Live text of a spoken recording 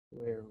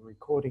We're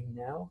recording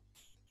now,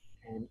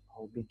 and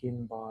I'll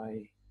begin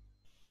by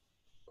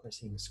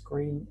pressing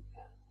screen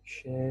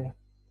share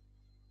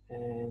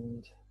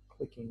and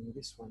clicking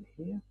this one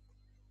here.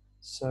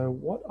 So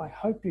what I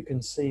hope you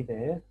can see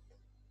there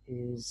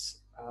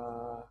is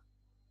a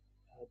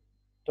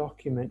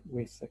document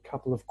with a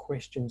couple of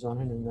questions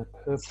on it and a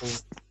purple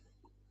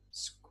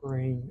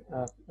screen,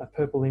 a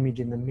purple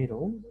image in the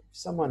middle. If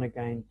someone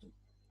again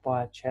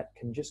via chat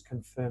can just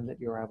confirm that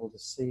you're able to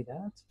see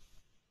that,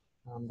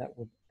 that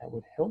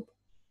would help.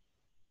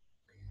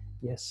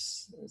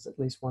 Yes, there's at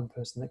least one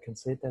person that can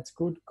see it. That's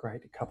good.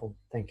 Great, a couple.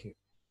 Thank you.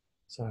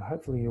 So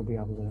hopefully you'll be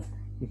able to,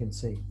 you can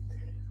see.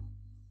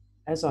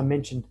 As I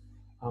mentioned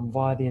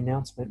via the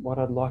announcement, what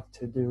I'd like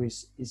to do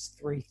is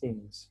three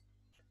things.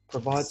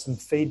 Provide some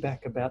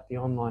feedback about the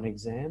online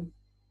exam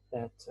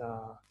that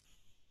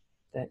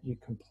you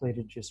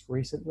completed just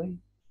recently.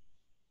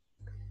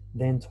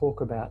 Then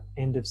talk about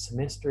end of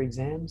semester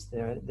exams.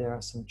 There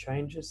are some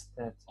changes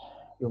that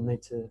you'll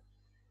need to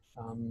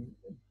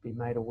be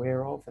made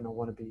aware of, and I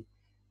want to be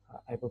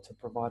able to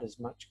provide as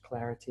much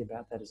clarity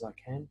about that as I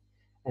can,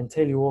 and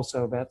tell you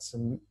also about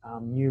some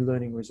new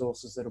learning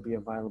resources that will be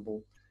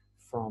available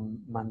from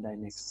Monday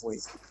next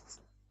week.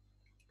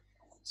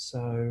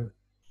 So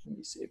let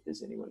me see if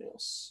there's anyone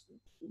else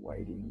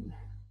waiting.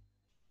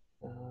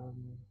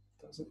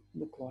 Doesn't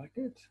look like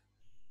it.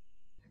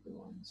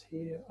 Everyone's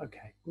here.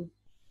 Okay, good.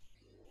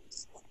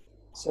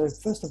 So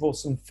first of all,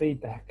 some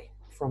feedback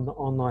from the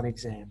online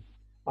exam.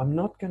 I'm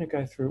not going to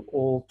go through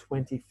all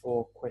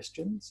 24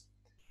 questions,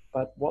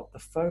 but what the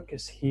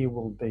focus here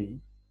will be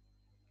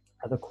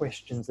are the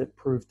questions that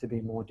prove to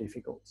be more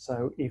difficult.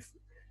 So if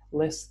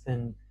less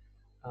than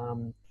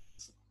 75%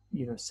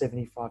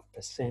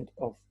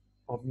 of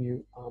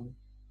you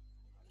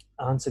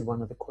answered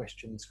one of the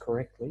questions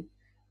correctly,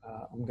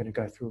 I'm going to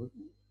go through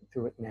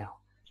it now,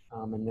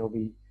 and there'll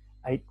be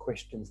 8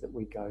 questions that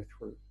we go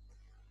through.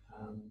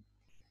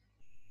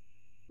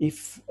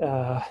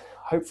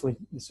 Hopefully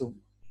this will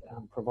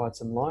provide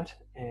some light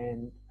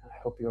and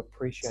help you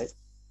appreciate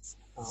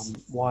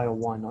why or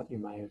why not you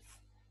may have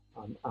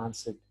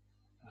answered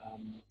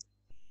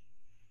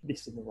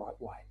this in the right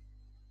way.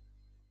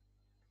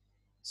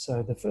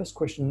 So the first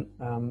question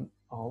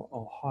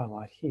I'll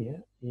highlight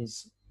here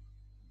is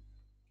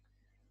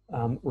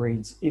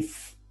reads,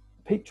 if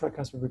peak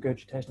tricuspid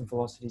regurgitation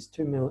velocity is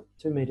 2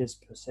 meters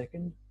per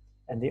second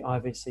and the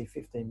IVC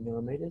 15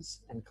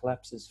 millimeters and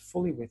collapses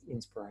fully with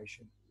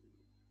inspiration,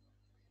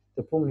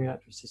 the pulmonary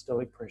artery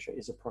systolic pressure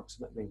is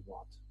approximately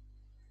what?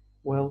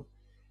 Well,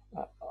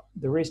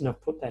 the reason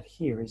I've put that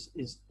here is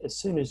as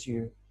soon as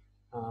you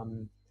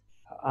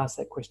ask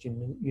that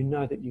question, you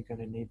know that you're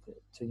going to need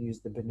to use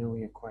the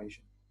Bernoulli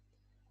equation.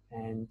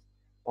 And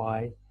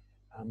by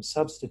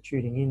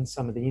substituting in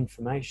some of the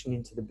information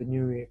into the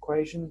Bernoulli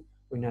equation,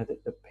 we know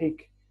that the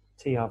peak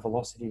TR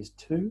velocity is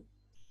 2,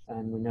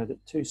 and we know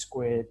that 2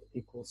 squared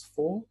equals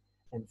 4,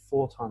 and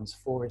 4 times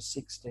 4 is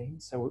 16.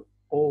 So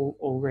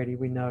already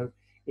we know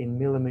in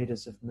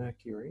millimeters of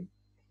mercury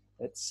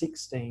that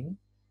 16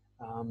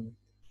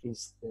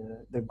 is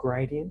the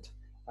gradient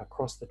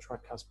across the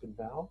tricuspid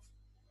valve.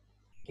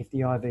 If the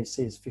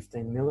IVC is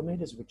 15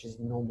 millimeters, which is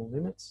normal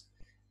limits,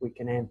 we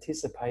can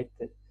anticipate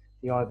that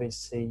the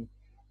IVC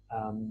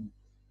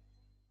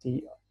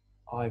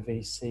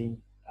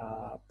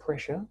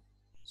pressure,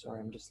 sorry,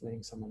 I'm just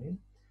letting someone in.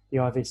 The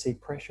IVC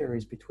pressure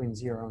is between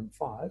 0 and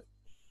 5.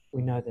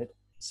 We know that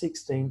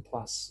 16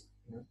 plus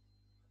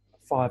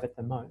 5 at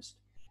the most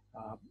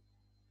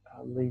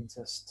leads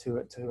us to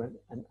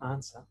an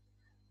answer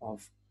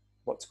of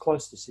what's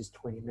closest is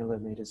 20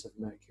 millimeters of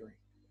mercury.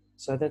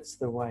 So that's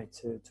the way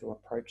to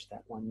approach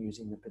that one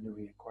using the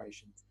Bernoulli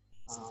equation.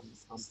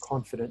 I'm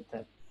confident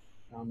that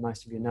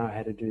most of you know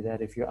how to do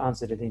that. If you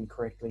answered it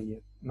incorrectly,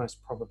 you're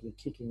most probably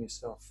kicking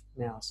yourself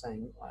now,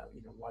 saying,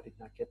 why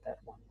didn't I get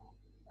that one wrong?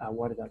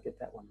 Why did I get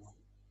that one wrong?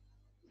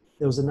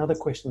 There was another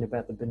question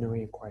about the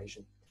Bernoulli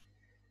equation,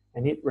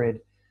 and it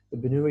read, the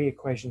Bernoulli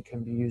equation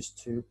can be used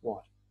to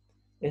what?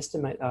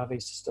 Estimate RV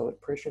systolic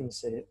pressure in the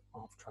setting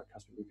of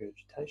tricuspid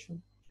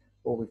regurgitation.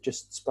 Well, we've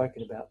just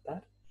spoken about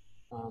that,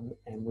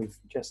 and we've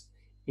just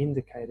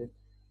indicated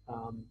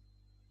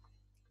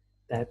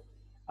that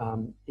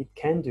it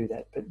can do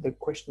that, but the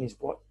question is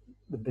what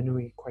the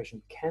Bernoulli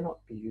equation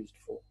cannot be used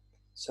for.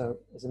 So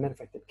as a matter of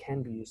fact, it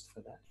can be used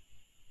for that.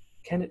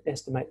 Can it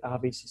estimate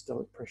RV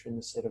systolic pressure in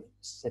the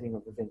setting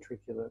of a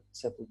ventricular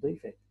septal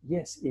defect?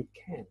 Yes, it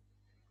can.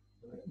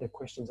 The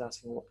question is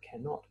asking what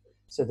cannot.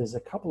 So there's a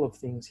couple of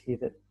things here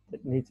that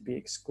need to be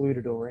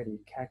excluded already.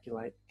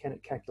 Can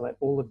it calculate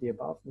all of the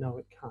above? No,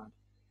 it can't.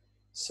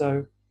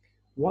 So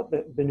what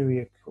the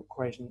Bernoulli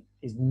equation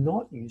is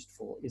not used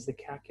for is the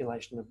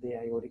calculation of the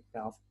aortic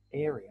valve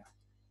area.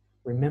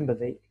 Remember,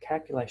 the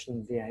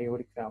calculation of the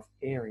aortic valve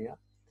area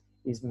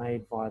is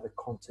made via the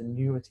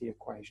continuity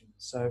equation.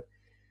 So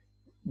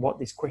what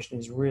this question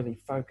is really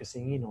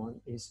focusing in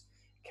on is,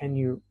 can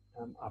you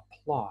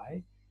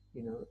apply,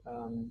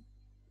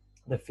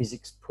 the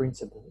physics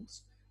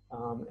principles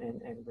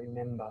and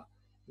remember,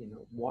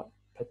 what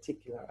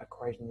particular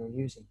equation you're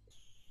using.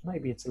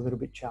 maybe it's a little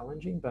bit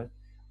challenging, but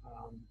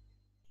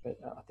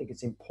I think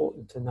it's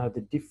important to know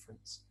the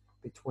difference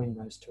between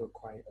those two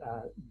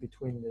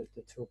between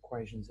the two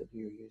equations that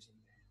you're using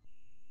there.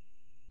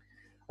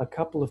 A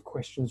couple of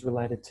questions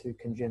related to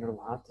congenital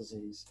heart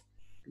disease.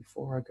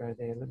 Before I go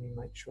there, let me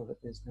make sure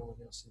that there's no one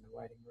else in the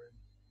waiting room.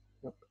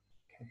 Yep.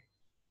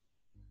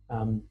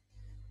 Okay.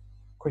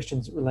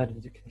 Questions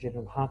related to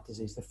congenital heart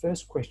disease. The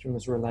first question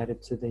was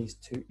related to these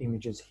two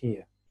images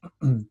here.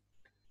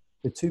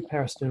 The two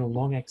parasternal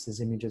long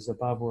axis images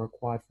above were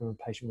acquired from a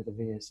patient with a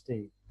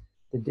VSD.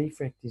 The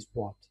defect is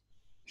what?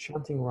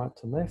 Shunting right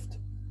to left,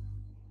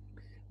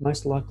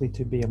 most likely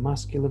to be a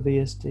muscular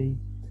VSD,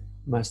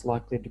 most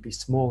likely to be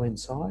small in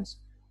size,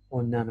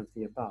 or none of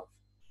the above.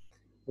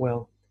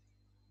 Well,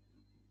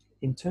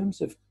 in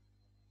terms of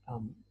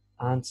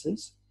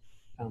answers,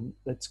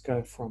 let's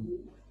go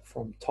from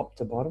top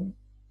to bottom.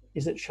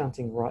 Is it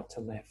shunting right to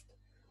left?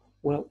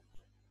 Well,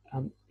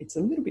 it's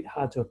a little bit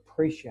hard to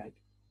appreciate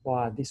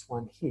by this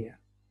one here,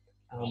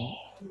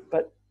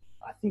 but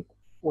I think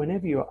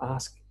whenever you're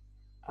asked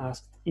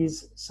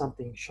is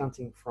something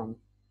shunting from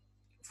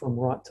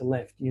right to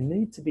left, you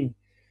need to be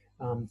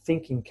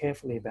thinking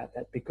carefully about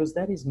that, because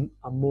that is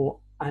a more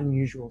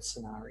unusual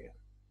scenario.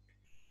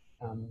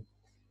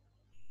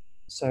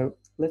 So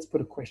let's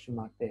put a question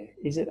mark there.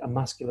 Is it a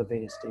muscular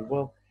VSD?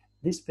 Well,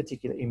 this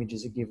particular image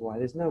is a giveaway.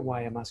 There's no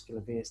way a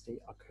muscular VSD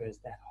occurs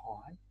that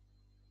high,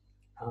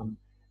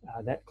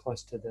 that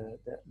close to the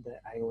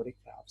aortic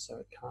valve, so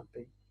it can't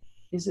be.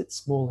 Is it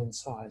small in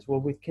size? Well,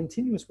 with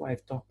continuous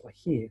wave Doppler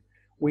here,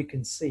 we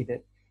can see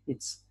that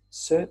it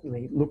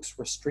certainly looks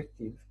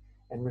restrictive,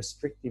 and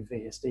restrictive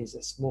VSDs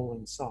are small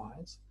in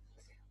size.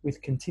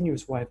 With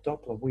continuous wave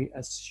Doppler, we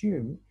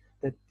assume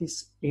that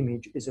this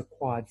image is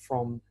acquired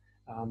from,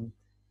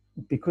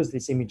 because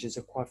this image is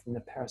acquired from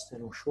the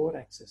parasternal short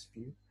axis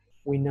view,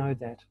 we know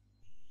that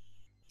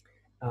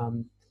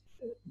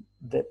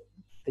that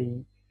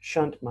the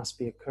shunt must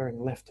be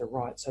occurring left to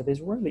right. So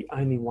there's really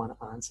only one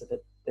answer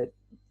that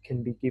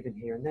can be given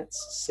here, and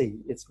that's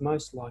C. It's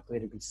most likely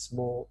to be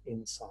small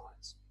in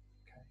size.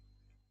 Okay.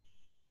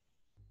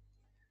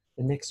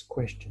 The next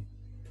question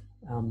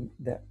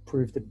that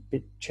proved a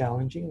bit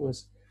challenging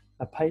was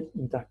a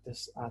patent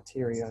ductus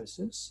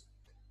arteriosus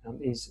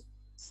is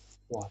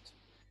what?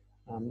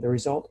 The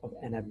result of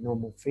an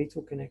abnormal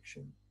fetal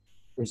connection,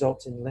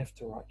 results in left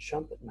to right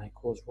shunt that may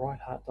cause right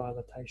heart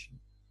dilatation,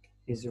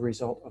 is the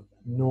result of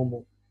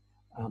normal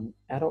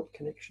adult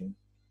connection,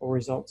 or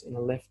results in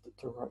a left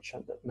to right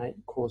shunt that may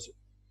cause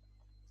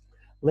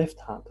left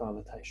heart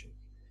dilatation.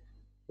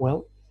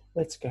 Well,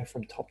 let's go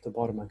from top to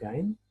bottom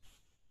again.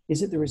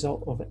 Is it the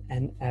result of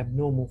an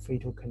abnormal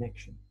fetal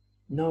connection?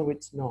 No,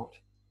 it's not.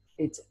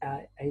 It's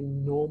a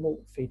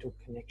normal fetal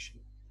connection.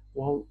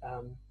 While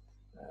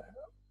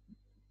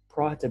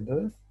prior to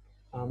birth,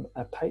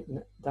 a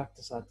patent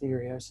ductus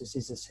arteriosus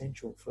is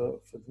essential for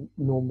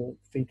normal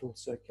fetal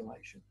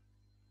circulation.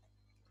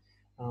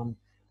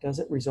 Does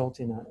it result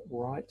in a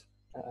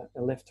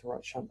left to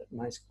right shunt that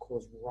may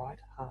cause right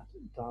heart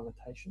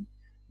dilatation?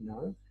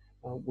 No.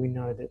 We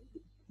know that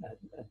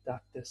a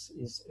ductus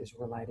is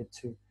related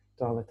to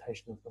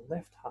dilatation of the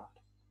left heart.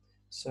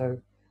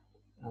 So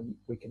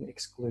we can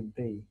exclude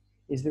B.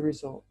 Is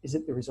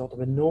it the result of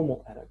a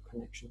normal adult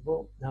connection?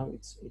 Well, no,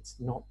 it's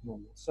not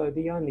normal. So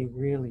the only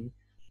really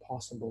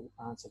possible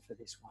answer for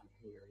this one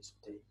here is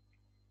D.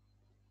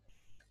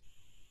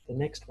 The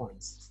next one,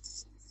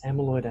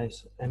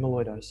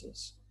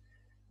 amyloidosis.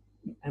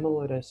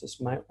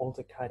 Amyloidosis may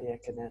alter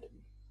cardiac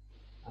anatomy.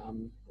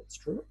 That's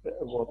true.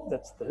 Well,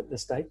 that's the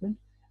statement.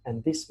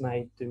 And this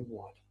may do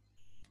what?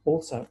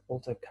 Also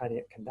alter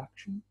cardiac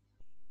conduction,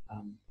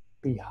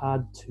 be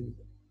hard to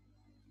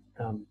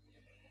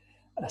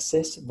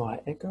assess via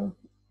echo,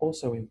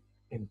 also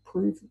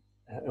improve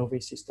LV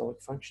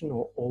systolic function,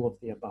 or all of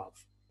the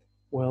above.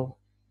 Well,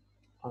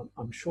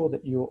 I'm sure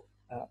that you're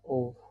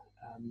all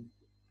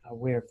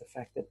aware of the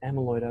fact that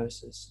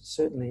amyloidosis,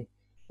 certainly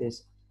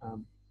there's,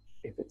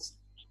 if it's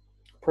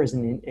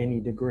present in any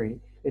degree,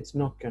 it's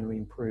not going to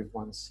improve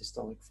one's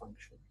systolic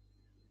function.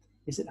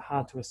 Is it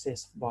hard to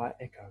assess via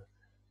echo?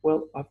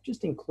 Well, I've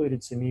just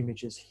included some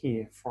images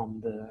here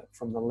from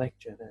the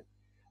lecture that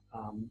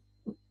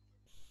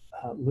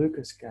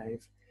Lucas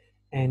gave,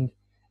 and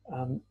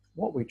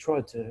what we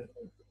tried to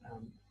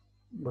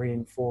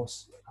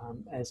reinforce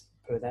as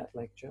per that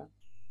lecture,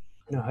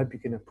 and I hope you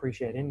can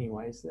appreciate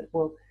anyways, that,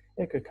 well,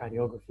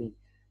 echocardiography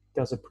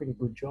does a pretty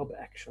good job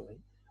actually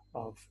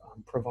of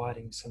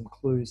providing some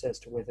clues as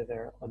to whether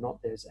there or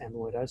not there's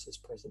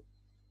amyloidosis present.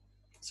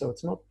 So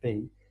it's not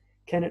B.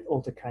 Can it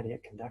alter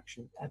cardiac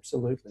conduction?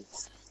 Absolutely.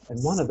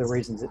 And one of the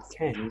reasons it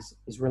can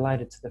is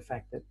related to the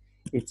fact that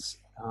it's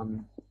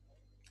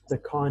the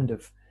kind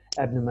of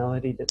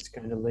abnormality that's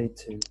going to lead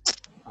to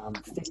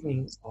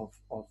thickening of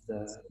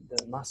the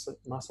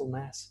muscle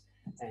mass,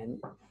 and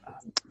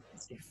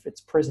if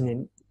it's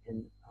present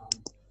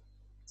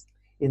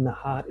in the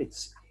heart,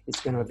 it's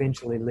going to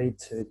eventually lead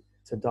to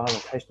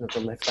dilatation of the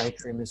left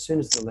atrium. As soon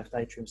as the left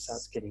atrium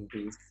starts getting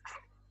big,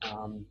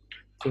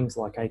 things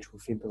like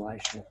atrial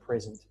fibrillation are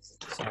present.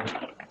 So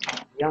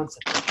the answer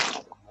to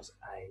that was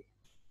A.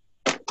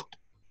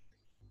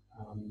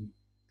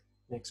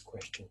 Next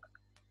question.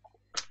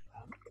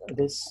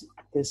 There's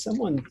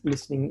someone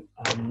listening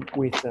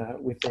with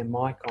their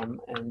mic on,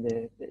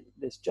 and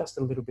there's just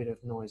a little bit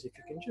of noise. If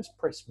you can just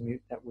press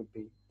mute, that would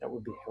be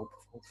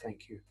helpful.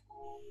 Thank you.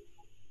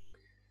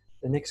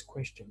 The next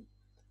question: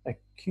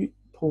 acute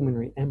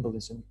pulmonary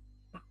embolism.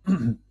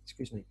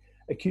 Excuse me.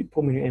 Acute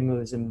pulmonary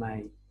embolism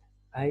may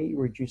A,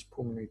 reduce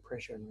pulmonary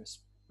pressure and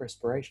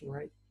respiration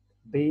rate.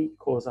 B,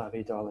 cause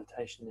RV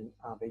dilatation and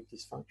RV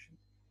dysfunction.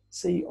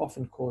 C,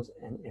 often cause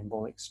an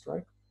embolic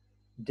stroke.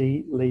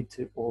 D, lead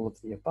to all of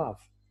the above.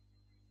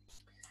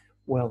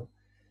 Well,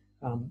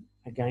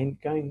 again,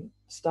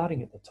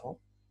 starting at the top,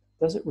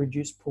 does it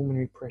reduce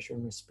pulmonary pressure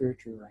and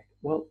respiratory rate?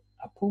 Well,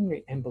 a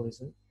pulmonary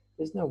embolism,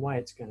 there's no way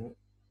it's going to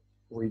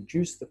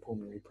reduce the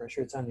pulmonary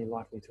pressure. It's only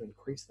likely to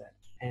increase that.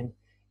 And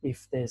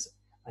if there's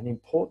an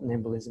important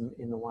embolism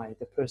in the way,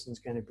 the person's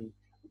going to be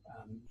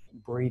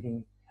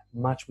breathing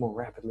much more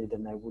rapidly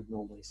than they would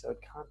normally. So it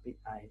can't be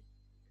A.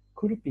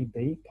 Could it be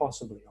B?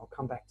 Possibly. I'll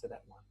come back to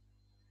that one.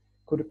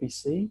 Could it be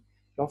C?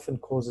 It often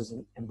causes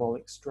an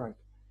embolic stroke.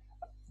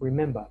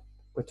 Remember,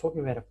 we're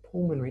talking about a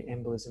pulmonary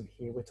embolism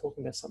here. We're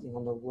talking about something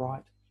on the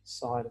right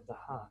side of the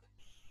heart.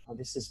 Now,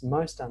 this is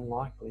most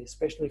unlikely,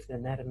 especially if the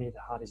anatomy of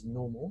the heart is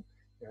normal.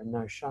 There are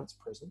no shunts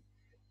present.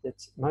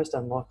 It's most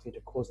unlikely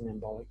to cause an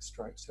embolic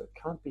stroke. So it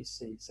can't be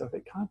C. So if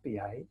it can't be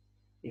A,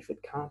 if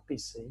it can't be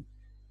C,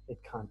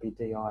 it can't be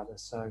D either.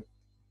 So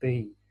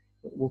B,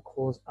 it will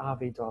cause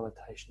RV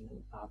dilatation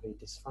and RV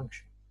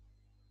dysfunction.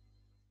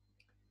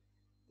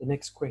 The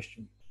next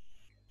question.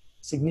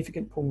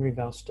 Significant pulmonary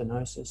valve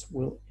stenosis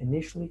will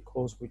initially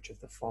cause which of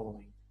the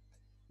following?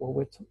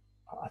 Well,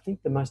 I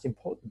think the most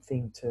important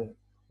thing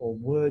or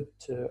word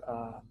to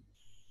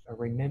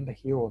remember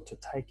here, or to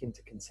take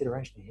into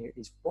consideration here,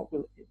 is what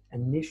will it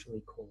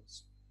initially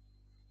cause.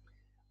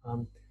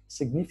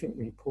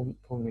 Significantly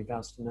pulmonary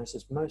valve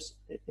stenosis, most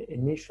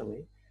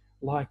initially,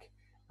 like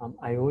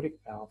aortic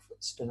valve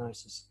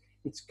stenosis,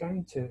 it's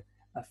going to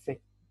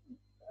affect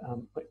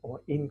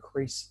or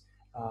increase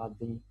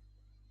the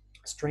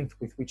strength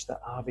with which the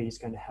RV is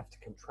going to have to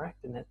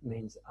contract, and that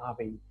means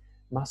RV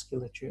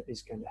musculature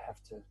is going to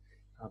have to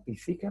be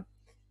thicker.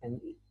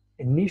 And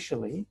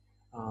initially,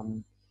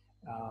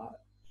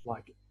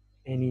 like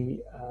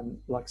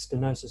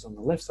stenosis on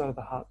the left side of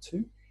the heart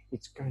too,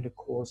 it's going to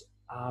cause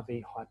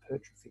RV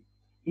hypertrophy.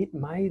 It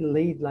may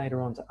lead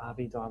later on to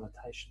RV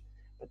dilatation,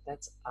 but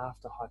that's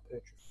after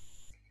hypertrophy.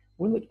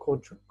 Will it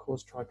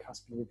cause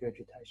tricuspid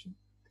regurgitation?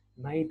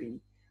 Maybe,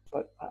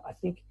 but I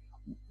think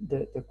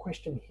the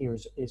question here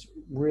is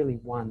really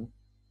one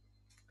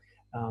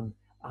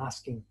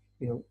asking,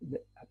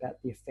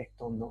 about the effect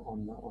on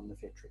the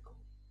ventricle.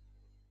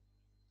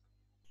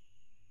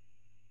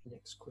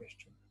 Next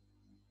question.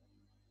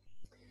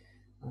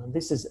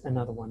 This is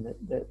another one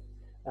that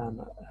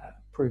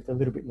proved a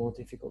little bit more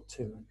difficult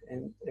too,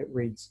 and it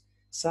reads: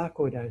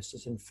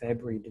 sarcoidosis and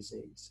Fabry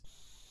disease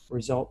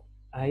result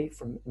A,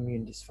 from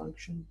immune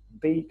dysfunction,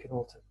 B, can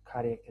alter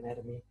cardiac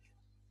anatomy,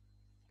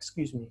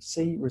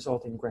 C,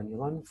 result in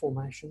granuloma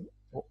formation,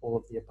 or all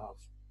of the above.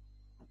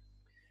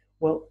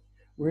 Well,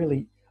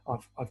 really,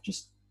 I've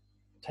just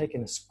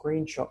taken a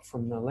screenshot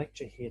from the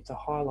lecture here to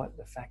highlight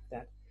the fact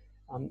that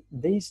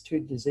these two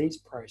disease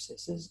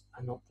processes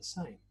are not the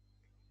same.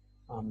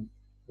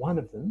 One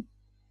of them,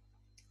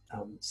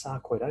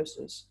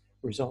 sarcoidosis,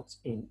 results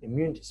in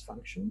immune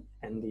dysfunction,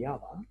 and the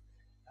other,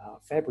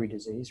 Fabry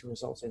disease,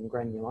 results in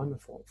granuloma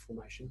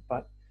formation,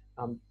 but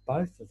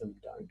both of them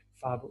don't,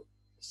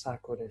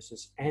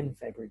 sarcoidosis and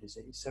Fabry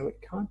disease. So it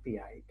can't be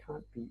A,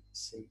 can't be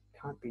C,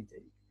 can't be D.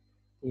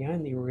 The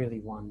only really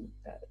one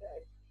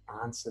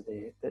answer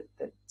there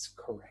that's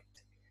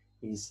correct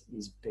is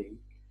B.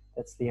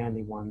 That's the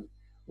only one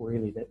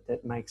really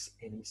that makes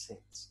any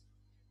sense.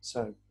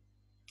 So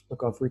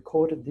look, I've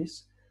recorded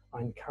this.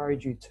 I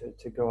encourage you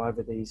to go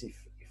over these if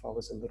I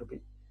was a little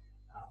bit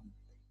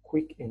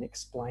quick in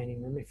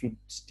explaining them. If you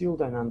still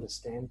don't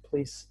understand,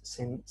 please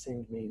send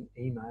me an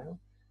email.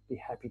 Be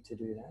happy to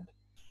do that.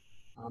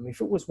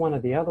 If it was one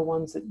of the other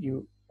ones that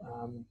you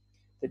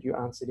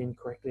answered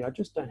incorrectly, I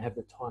just don't have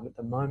the time at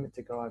the moment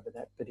to go over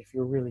that. But if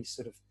you're really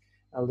sort of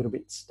a little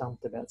bit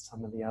stumped about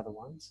some of the other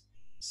ones,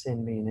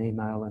 send me an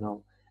email and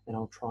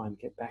I'll try and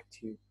get back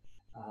to you.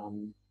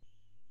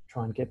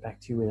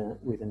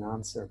 With an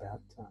answer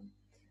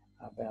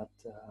about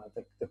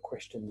the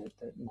question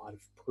that might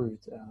have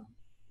proved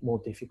more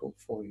difficult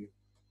for you.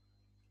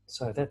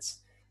 So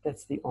that's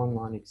the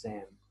online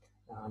exam.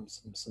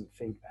 Some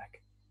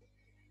feedback.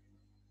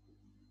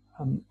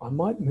 I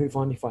might move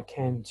on, if I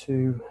can,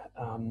 to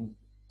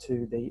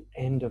the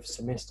end of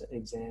semester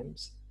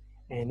exams.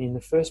 And in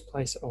the first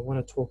place, I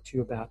want to talk to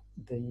you about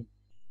the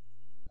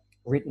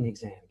written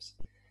exams.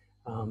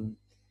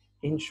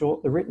 In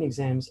short, the written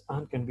exams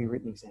aren't going to be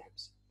written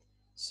exams.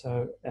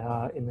 So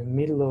in the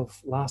middle of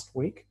last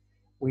week,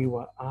 we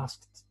were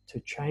asked to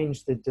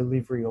change the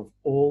delivery of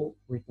all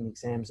written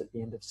exams at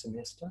the end of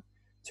semester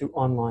to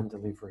online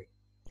delivery.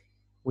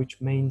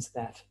 which means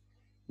that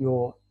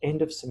your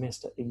end of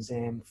semester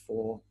exam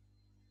for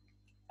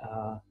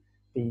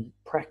the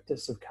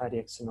practice of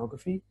cardiac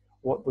sonography,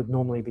 what would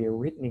normally be a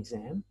written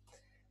exam,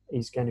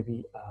 is going to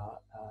be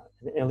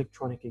an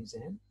electronic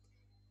exam,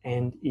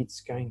 and it's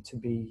going to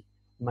be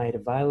made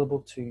available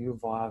to you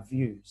via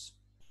Views.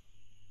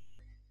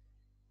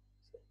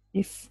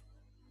 If,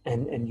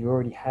 and you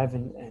already have,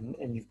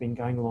 and you've been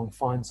going along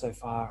fine so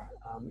far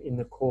in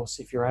the course,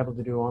 if you're able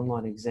to do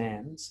online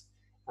exams,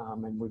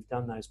 and we've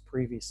done those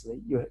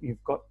previously,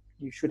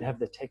 you should have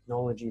the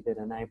technology that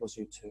enables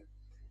you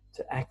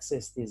to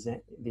access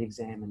the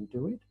exam and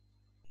do it.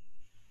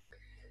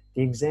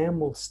 The exam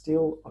will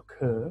still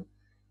occur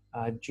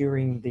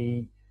during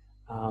the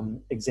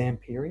exam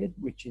period,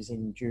 which is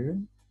in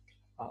June.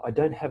 I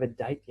don't have a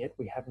date yet.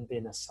 We haven't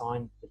been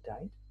assigned the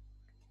date.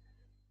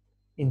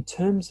 In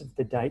terms of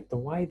the date, the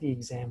way the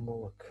exam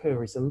will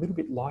occur is a little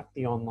bit like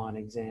the online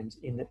exams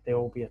in that there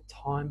will be a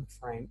time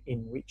frame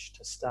in which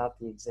to start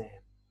the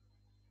exam.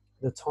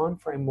 The time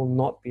frame will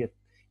not be a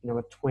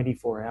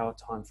 24-hour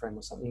time frame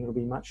or something. It'll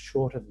be much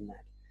shorter than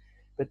that.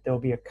 But there'll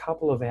be a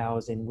couple of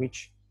hours in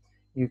which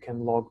you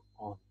can log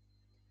on.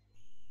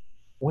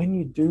 When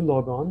you do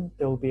log on,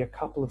 there will be a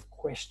couple of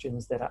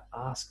questions that are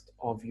asked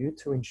of you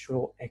to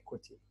ensure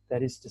equity.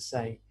 That is to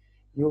say,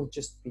 you'll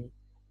just be,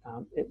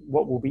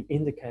 what will be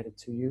indicated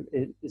to you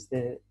is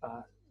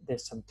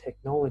there's some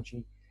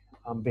technology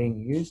being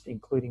used,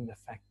 including the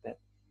fact that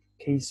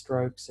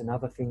keystrokes and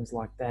other things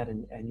like that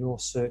and your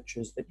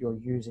searches that you're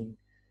using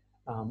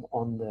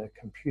on the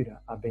computer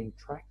are being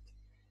tracked,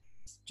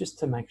 just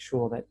to make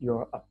sure that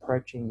you're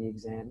approaching the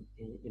exam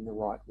in the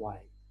right way.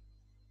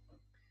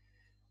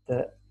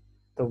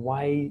 The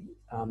way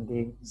the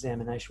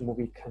examination will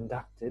be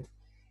conducted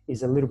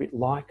is a little bit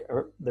like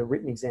the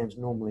written exams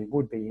normally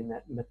would be, in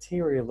that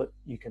material that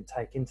you can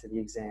take into the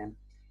exam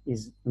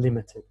is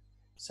limited.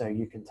 So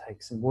you can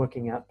take some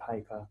working out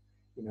paper,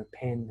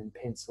 pen and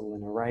pencil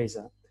and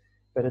eraser,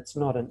 but it's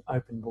not an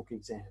open book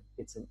exam.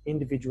 It's an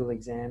individual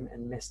exam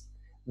and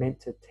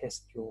meant to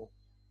test your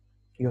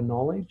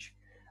knowledge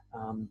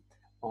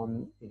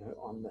on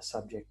the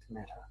subject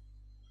matter.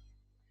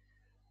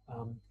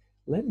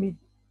 Let me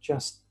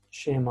just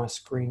share my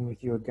screen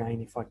with you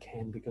again if I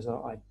can, because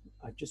I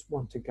just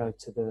want to go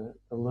to the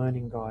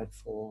learning guide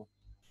for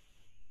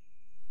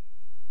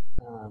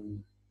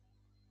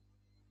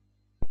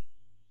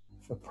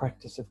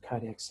practice of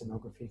cardiac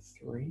sonography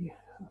 3.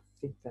 I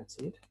think that's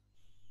it.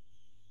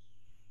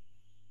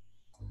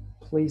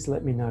 Please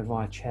let me know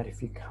via chat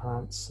if you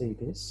can't see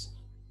this.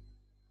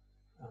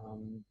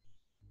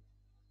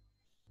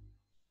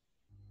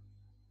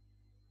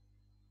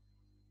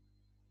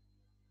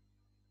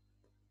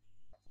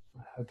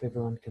 I hope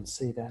everyone can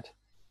see that.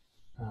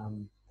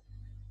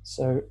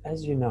 So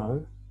as you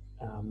know,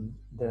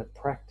 the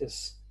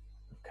practice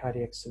of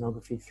cardiac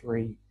sonography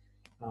 3,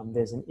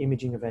 there's an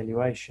imaging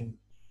evaluation,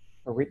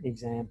 a written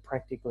exam,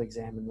 practical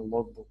exam, and the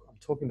logbook. I'm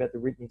talking about the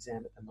written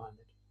exam at the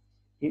moment.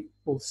 It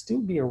will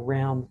still be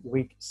around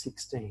week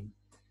 16.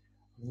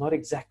 I'm not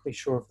exactly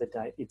sure of the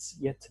date. It's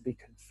yet to be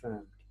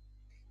confirmed.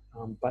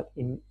 But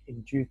in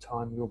due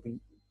time, you'll be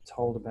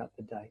told about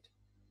the date.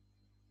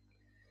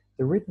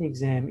 The written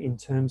exam, in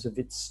terms of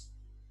its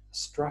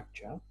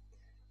structure,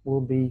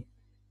 will be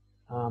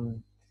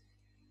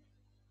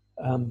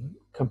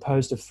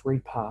composed of 3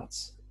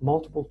 parts: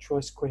 multiple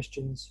choice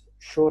questions,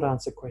 short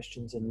answer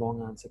questions, and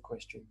long answer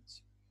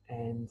questions.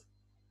 And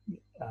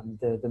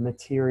the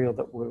material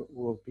that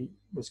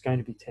was going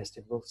to be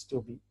tested will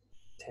still be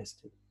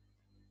tested.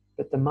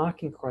 But the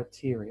marking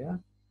criteria,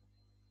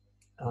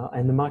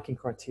 and the marking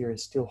criteria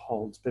still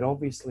holds, but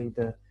obviously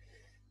the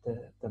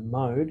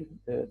mode,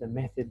 the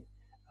method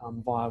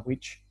via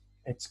which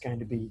it's going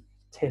to be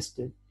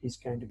tested is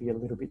going to be a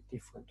little bit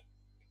different.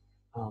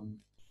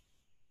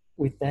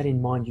 With that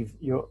in mind,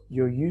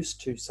 you're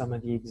used to some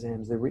of the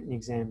exams, the written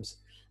exams,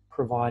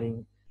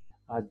 providing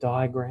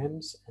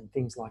diagrams and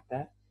things like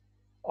that.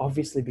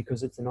 Obviously,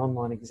 because it's an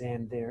online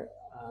exam, there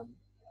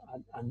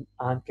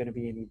aren't going to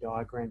be any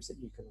diagrams that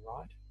you can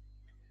write.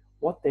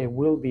 What there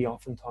will be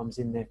oftentimes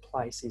in their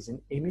place is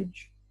an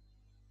image,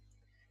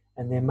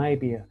 and there may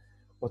be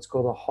what's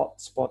called a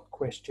hotspot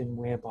question,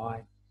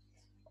 whereby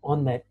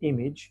on that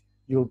image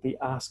you'll be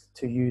asked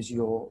to use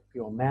your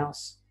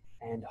mouse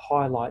and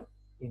highlight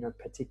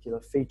particular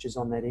features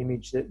on that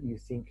image that you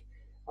think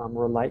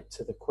relate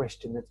to the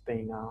question that's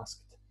being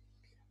asked.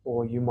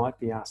 Or you might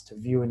be asked to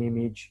view an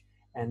image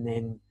and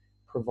then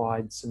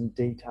provide some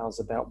details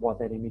about what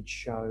that image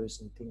shows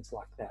and things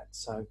like that.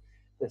 So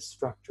the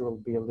structure will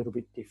be a little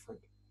bit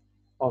different.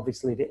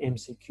 Obviously, the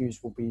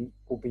MCQs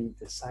will be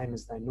the same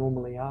as they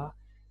normally are.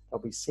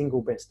 There'll be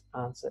single best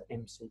answer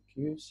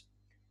MCQs.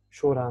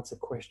 Short answer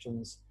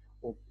questions,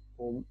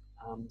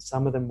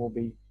 some of them will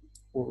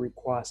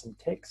require some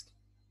text,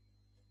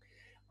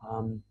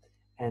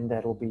 and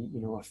that'll be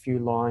a few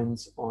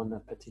lines on a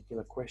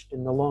particular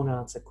question. The long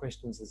answer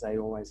questions, as they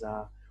always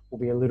are, will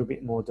be a little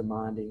bit more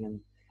demanding,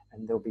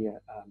 and there'll be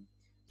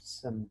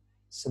some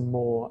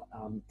more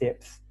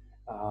depth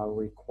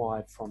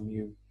required from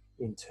you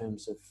in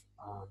terms of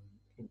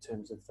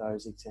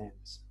those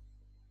exams.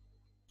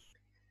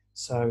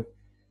 So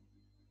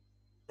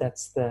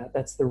that's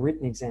the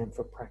written exam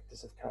for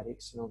practice of cardiac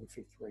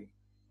sonography 3.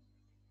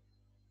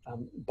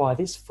 By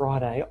this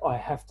Friday, I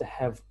have to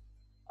have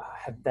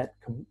that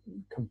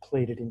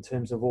completed in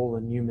terms of all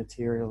the new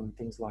material and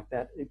things like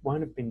that. It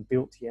won't have been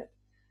built yet.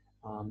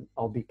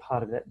 I'll be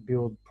part of that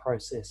build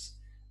process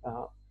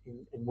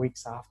in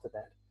weeks after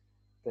that.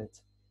 But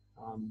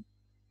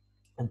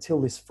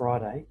until this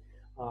Friday,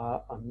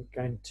 I'm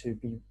going to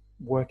be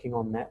working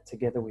on that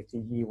together with the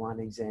Year 1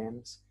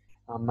 exams,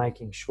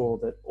 making sure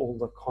that all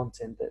the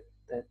content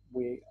that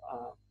we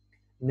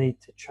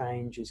need to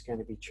change is going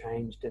to be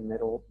changed, and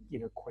that all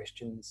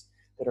questions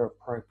that are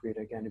appropriate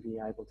are going to be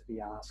able to be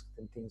asked,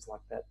 and things like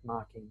that.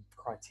 Marking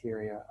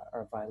criteria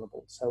are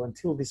available. So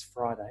until this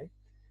Friday,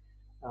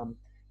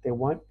 there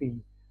won't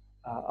be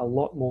a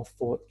lot more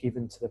thought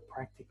given to the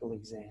practical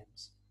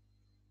exams.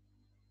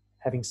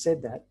 Having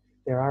said that,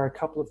 there are a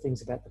couple of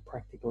things about the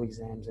practical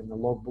exams in the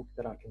logbook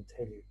that I can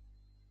tell you.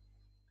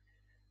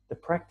 The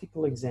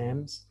practical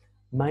exams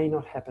may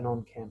not happen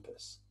on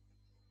campus,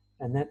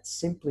 and that's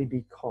simply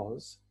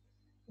because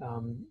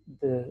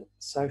the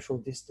social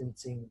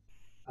distancing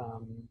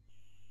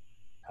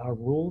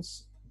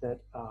rules that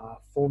are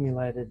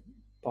formulated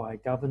by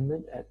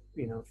government at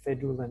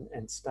federal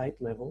and state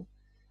level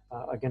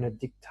are going to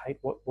dictate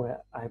what we're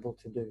able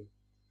to do.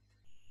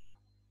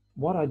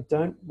 What I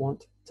don't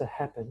want to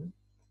happen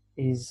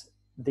is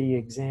the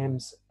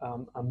exams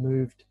are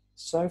moved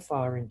so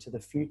far into the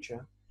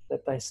future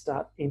that they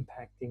start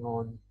impacting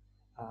on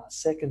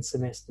second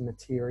semester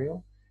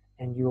material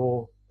and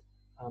your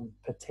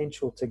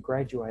potential to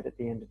graduate at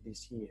the end of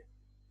this year.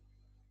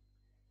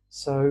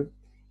 So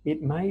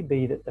it may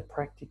be that the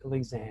practical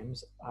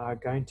exams are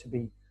going to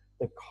be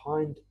the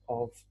kind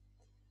of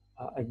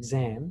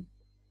exam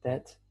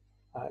that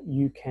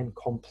you can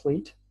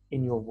complete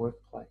in your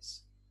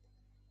workplace.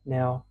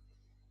 Now,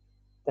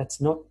 that's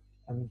not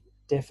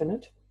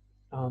definite,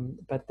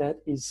 but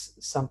that is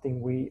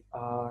something we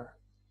are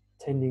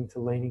tending to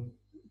lean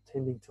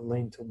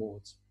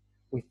towards.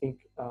 We think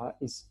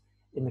is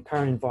in the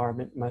current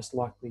environment most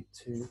likely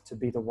to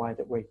be the way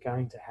that we're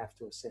going to have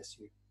to assess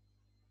you.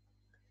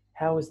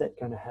 How is that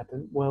going to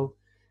happen? Well,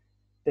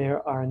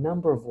 there are a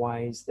number of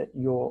ways that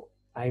you're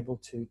able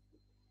to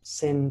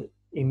send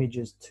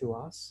images to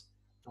us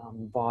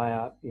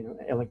via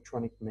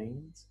electronic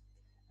means,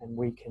 and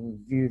we can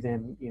view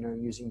them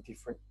using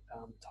different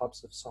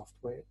types of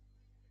software.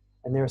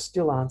 And there are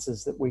still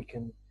answers that we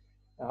can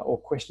or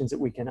questions that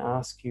we can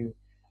ask you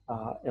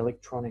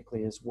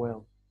electronically as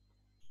well.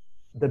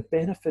 The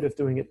benefit of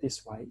doing it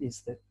this way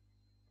is that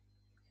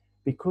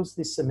because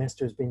this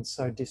semester has been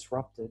so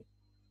disrupted,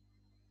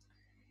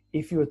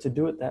 if you were to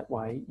do it that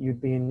way,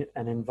 you'd be in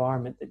an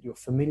environment that you're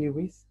familiar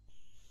with,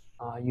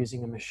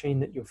 using a machine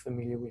that you're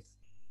familiar with.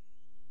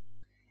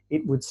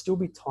 It would still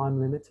be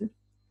time limited,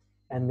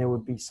 and there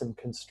would be some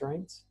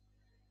constraints.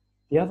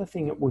 The other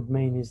thing it would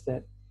mean is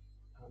that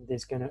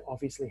there's going to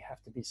obviously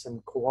have to be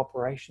some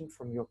cooperation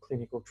from your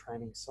clinical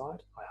training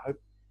side. I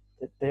hope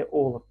that they're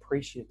all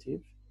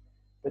appreciative,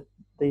 but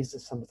these are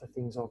some of the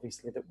things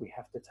obviously that we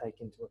have to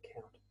take into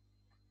account.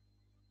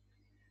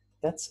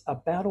 That's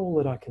about all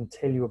that I can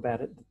tell you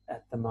about it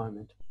at the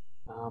moment.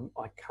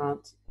 I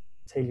can't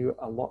tell you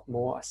a lot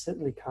more. I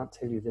certainly can't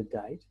tell you the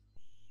date.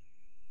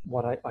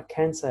 What I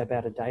can say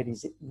about a date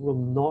is it will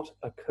not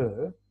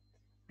occur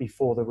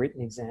before the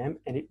written exam,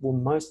 and it will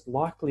most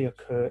likely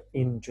occur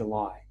in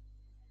July.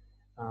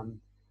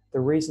 The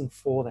reason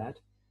for that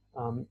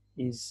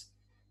is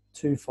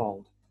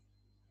twofold.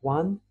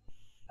 One,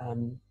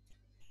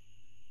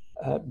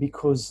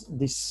 because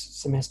this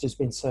semester has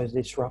been so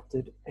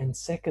disrupted, and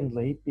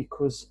secondly,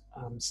 because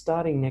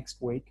starting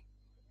next week,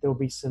 there'll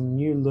be some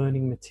new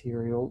learning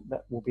material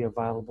that will be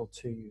available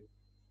to you.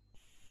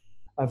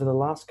 Over the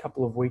last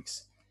couple of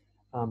weeks,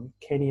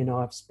 Kenny and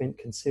I have spent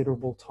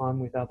considerable time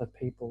with other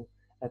people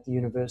at the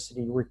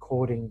university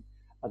recording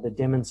the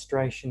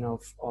demonstration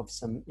of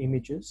some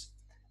images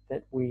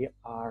that we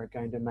are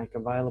going to make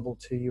available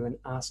to you and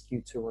ask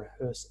you to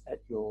rehearse at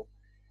your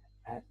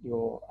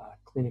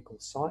clinical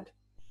site.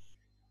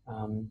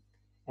 And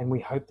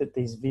we hope that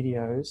these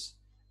videos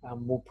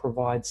will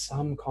provide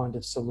some kind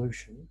of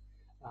solution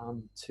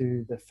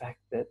to the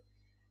fact that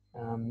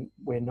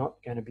we're not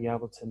going to be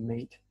able to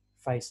meet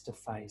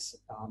face-to-face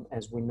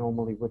as we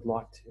normally would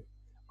like to.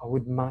 I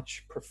would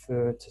much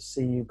prefer to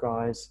see you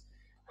guys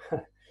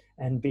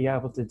and be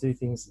able to do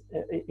things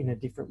in a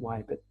different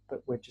way, but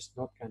we're just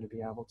not going to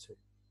be able to.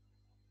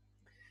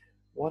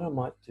 What I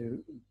might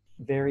do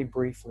very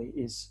briefly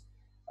is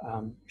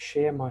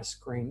share my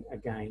screen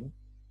again.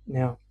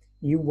 Now,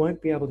 you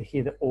won't be able to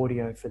hear the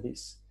audio for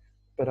this,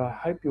 but I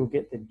hope you'll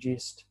get the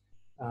gist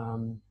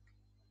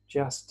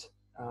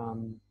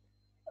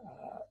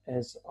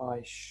as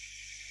I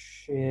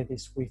share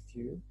this with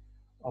you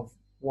of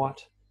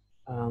what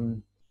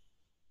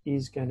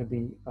is going to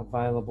be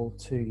available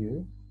to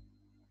you.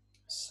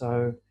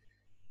 So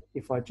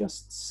if I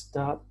just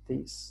start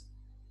this,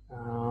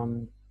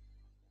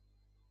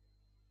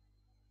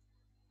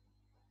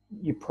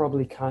 you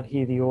probably can't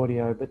hear the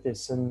audio, but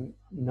there's some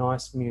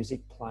nice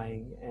music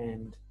playing,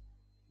 and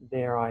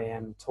there I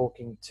am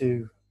talking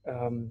to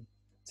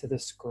the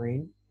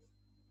screen.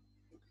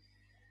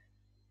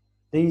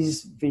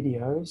 These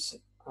videos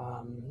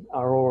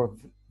are all of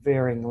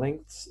varying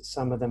lengths.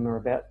 Some of them are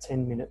about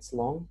 10 minutes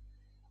long.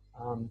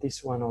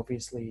 This one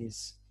obviously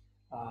is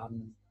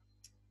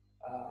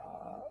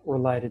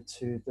related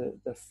to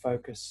the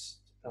focused,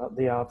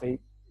 the RV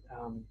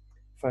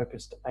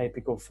focused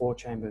apical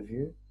 4-chamber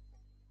view.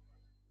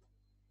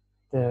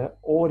 The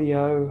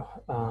audio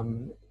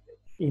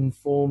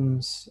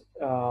informs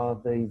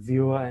the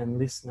viewer and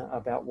listener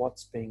about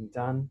what's being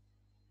done,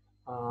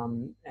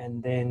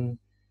 and then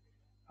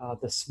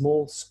the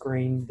small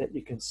screen that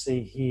you can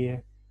see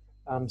here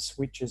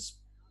switches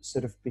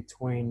sort of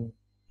between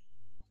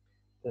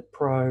the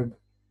probe,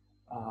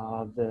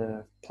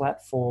 the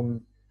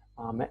platform,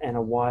 and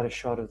a wider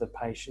shot of the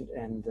patient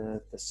and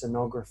the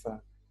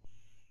sonographer.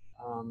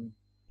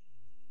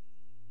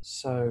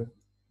 So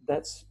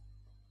that's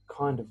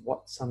kind of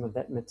what some of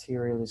that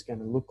material is going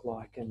to look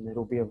like, and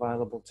it'll be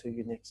available to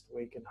you next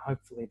week, and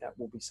hopefully that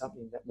will be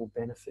something that will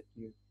benefit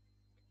you.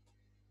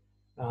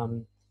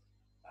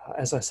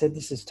 As I said,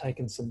 this has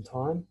taken some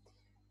time,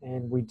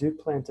 and we do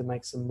plan to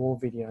make some more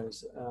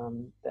videos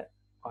that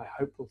I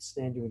hope will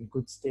stand you in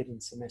good stead in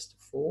semester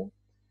 4.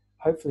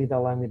 Hopefully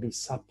they'll only be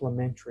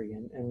supplementary,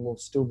 and we'll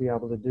still be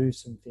able to do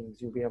some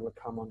things. You'll be able to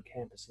come on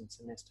campus in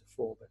semester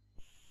 4, but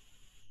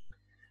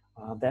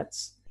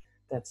that's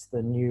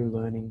the new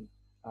learning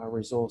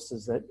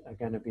resources that are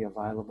going to be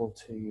available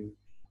to you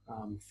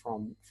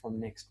from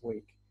next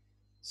week.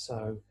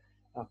 So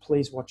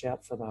please watch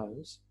out for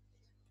those.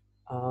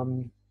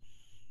 I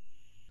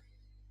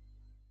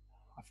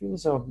feel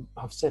as though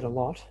I've said a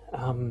lot.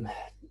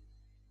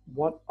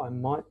 What I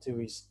might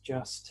do is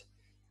just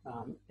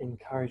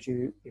encourage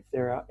you, if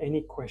there are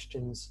any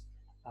questions,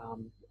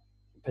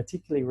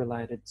 particularly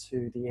related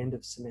to the end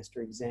of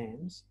semester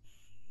exams,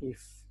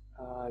 if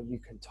you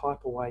can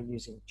type away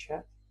using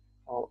chat,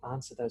 I'll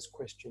answer those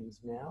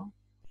questions now.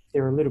 If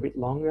they're a little bit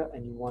longer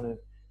and you want to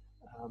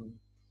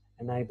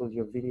enable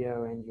your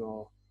video and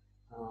your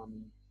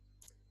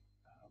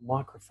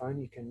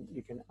microphone, you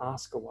can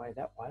ask away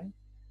that way.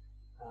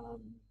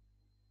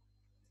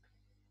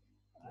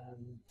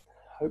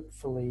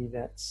 Hopefully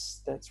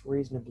that's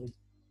reasonably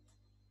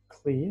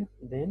clear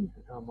then.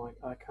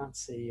 I can't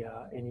see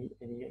any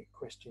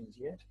questions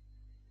yet.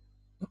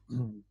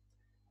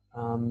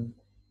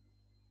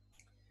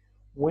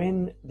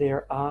 When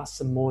there are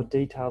some more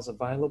details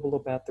available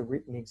about the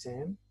written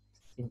exam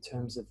in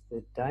terms of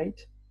the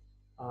date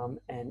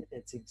and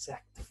its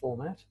exact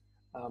format,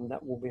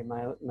 that will be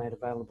made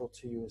available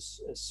to you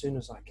as soon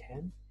as I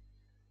can.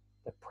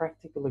 The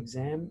practical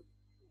exam,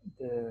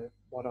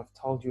 what I've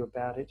told you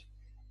about it,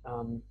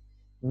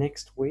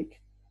 next week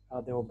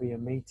there will be a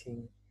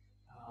meeting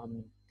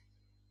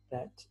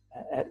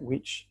at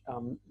which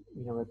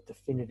a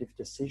definitive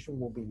decision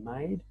will be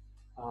made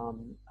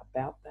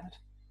about that.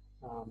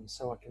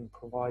 So I can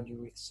provide you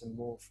with some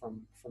more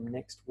from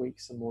next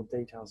week, some more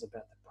details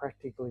about the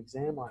practical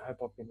exam. I hope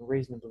I've been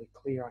reasonably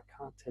clear. I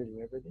can't tell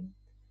you everything.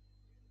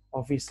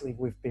 Obviously,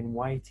 we've been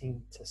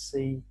waiting to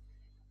see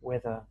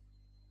whether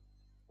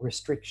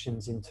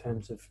restrictions in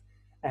terms of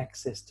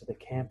access to the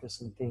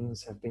campus and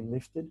things have been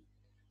lifted.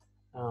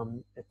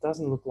 It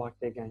doesn't look like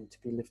they're going to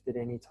be lifted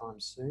anytime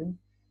soon.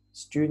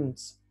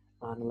 Students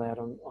aren't allowed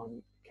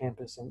on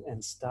campus,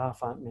 and staff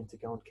aren't meant to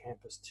go on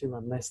campus too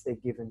unless they're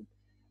given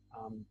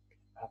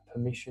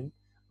permission,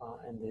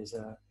 and there's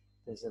a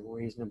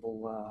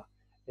reasonable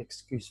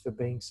excuse for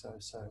being so.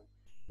 So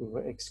we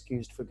were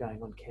excused for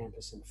going on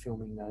campus and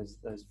filming those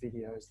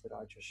videos that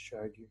I just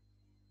showed you.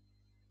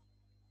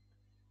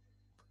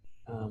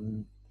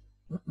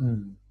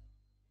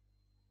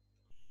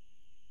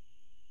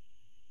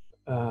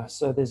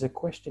 So there's a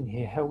question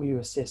here: how will you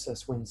assess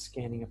us when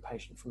scanning a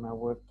patient from our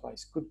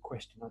workplace? Good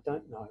question. I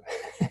don't know.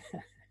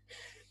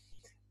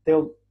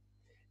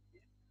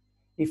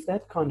 If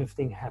that kind of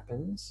thing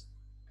happens,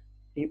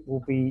 it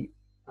will be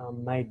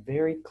made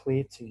very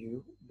clear to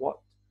you what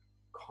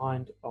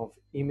kind of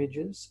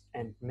images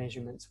and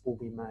measurements will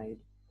be made,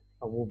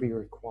 or will be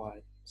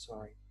required.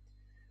 Sorry.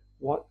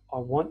 What I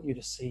want you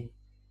to see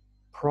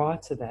prior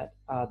to that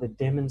are the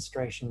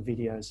demonstration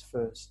videos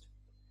first.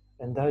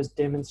 And those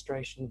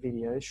demonstration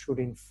videos should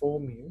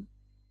inform you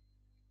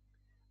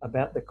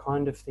about the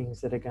kind of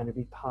things that are going to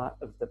be part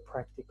of the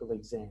practical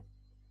exam.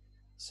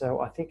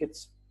 So I think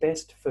it's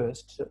best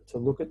first to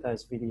look at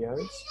those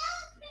videos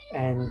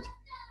and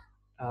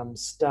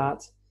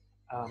start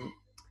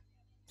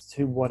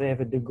to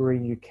whatever degree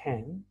you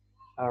can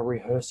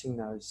rehearsing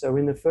those. So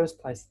in the first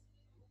place,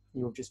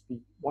 you'll just be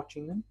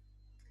watching them.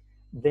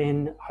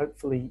 Then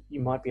hopefully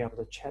you might be able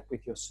to chat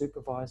with your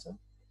supervisor.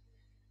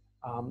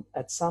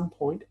 At some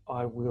point,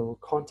 I will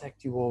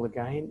contact you all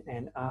again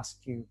and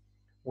ask you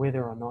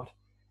whether or not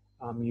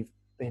you've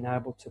been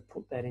able to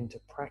put that into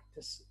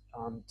practice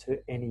to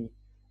any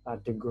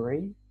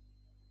degree.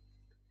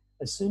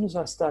 As soon as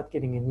I start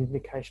getting an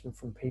indication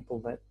from people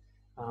that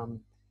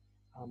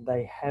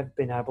they have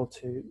been able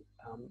to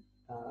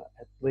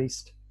at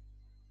least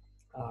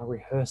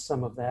rehearse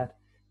some of that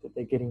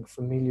they're getting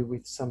familiar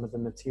with some of the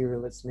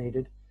material that's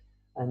needed,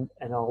 and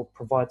I'll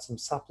provide some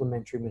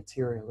supplementary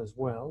material as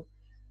well.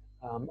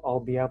 I'll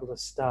be able to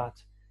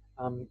start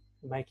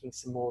making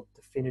some more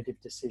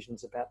definitive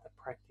decisions about the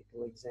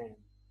practical exam.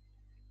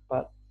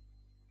 But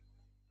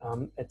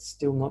it's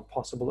still not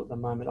possible at the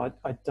moment.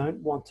 I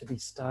don't want to be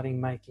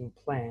starting making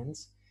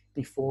plans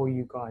before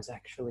you guys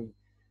actually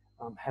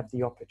have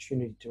the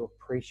opportunity to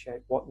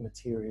appreciate what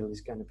material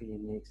is going to be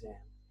in the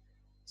exam.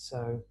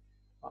 So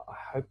I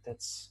hope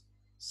that's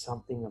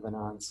something of an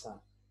answer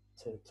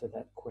to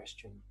that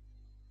question.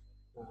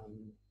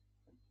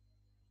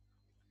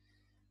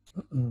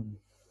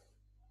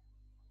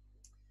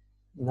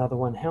 Another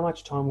one, how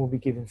much time will be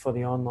given for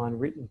the online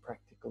written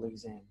practical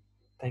exam?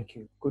 Thank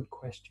you, good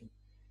question.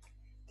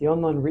 The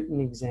online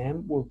written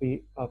exam will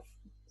be of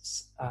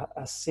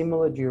a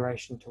similar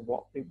duration to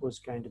what it was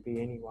going to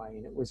be anyway,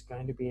 and it was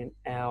going to be an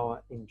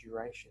hour in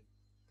duration.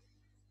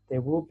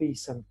 There will be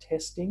some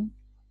testing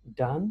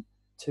done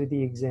to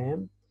the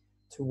exam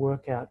to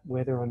work out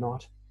whether or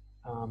not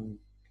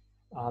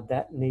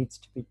that needs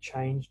to be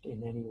changed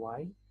in any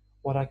way.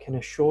 What I can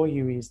assure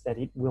you is that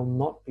it will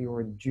not be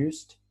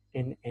reduced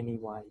in any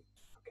way,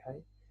 okay?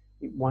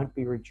 It won't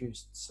be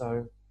reduced.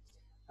 So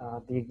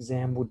the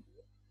exam would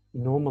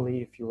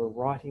normally, if you were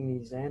writing the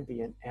exam, be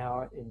an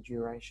hour in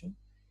duration.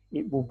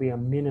 It will be a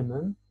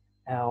minimum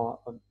hour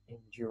in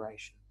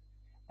duration.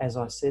 As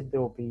I said,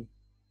 there will be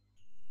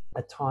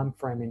a time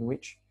frame in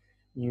which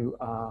you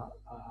are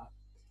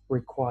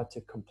required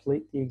to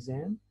complete the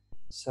exam.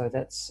 So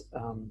that's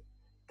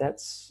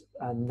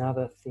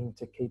another thing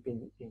to keep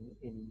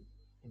in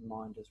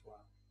mind as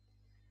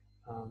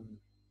well.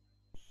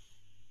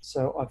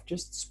 So I've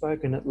just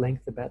spoken at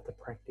length about the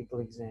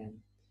practical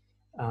exam,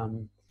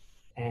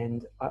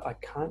 and I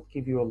can't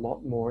give you a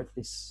lot more at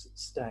this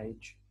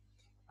stage.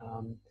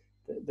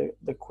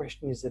 The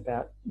question is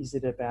about, is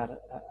it about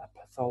a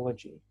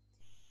pathology?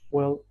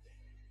 Well,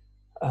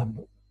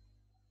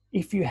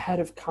 if you had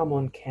have come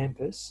on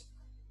campus,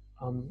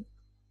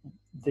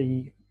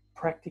 the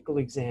practical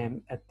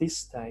exam at this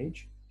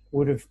stage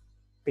would have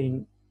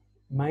been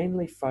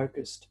mainly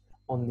focused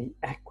on the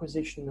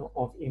acquisition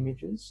of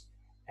images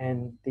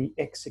and the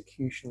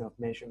execution of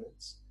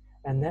measurements.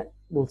 And that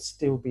will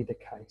still be the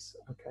case,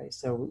 okay?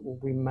 So it will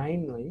be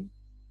mainly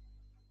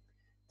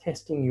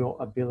testing your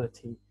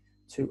ability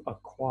to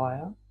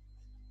acquire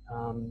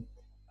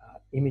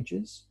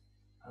images,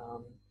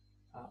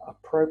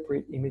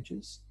 appropriate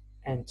images,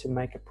 and to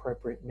make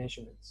appropriate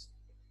measurements.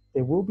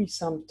 There will be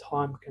some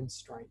time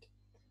constraint.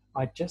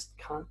 I just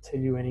can't tell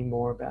you any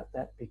more about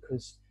that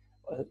because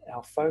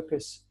our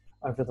focus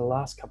over the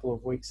last couple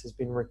of weeks has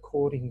been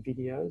recording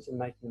videos and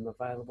making them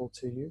available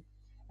to you,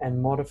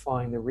 and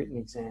modifying the written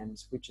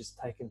exams, which has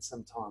taken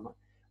some time.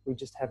 We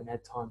just haven't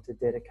had time to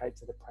dedicate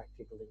to the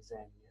practical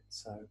exam yet.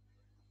 So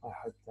I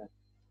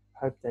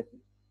hope that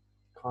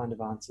kind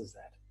of answers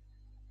that.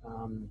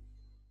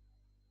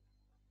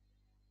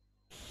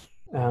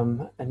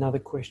 Another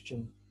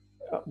question.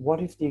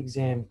 What if the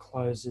exam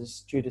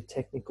closes due to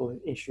technical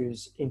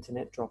issues,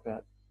 internet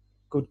dropout?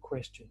 Good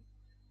question.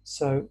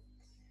 So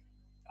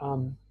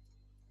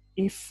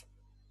if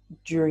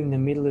during the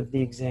middle of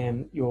the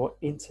exam your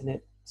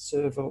internet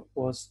server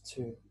was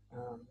to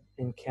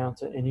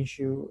encounter an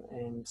issue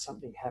and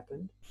something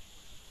happened,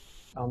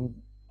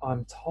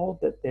 I'm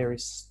told that there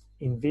is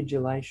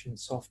invigilation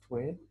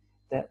software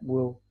that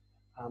will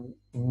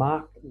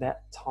mark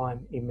that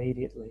time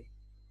immediately.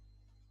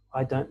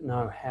 I don't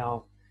know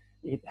how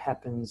it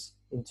happens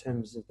in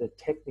terms of the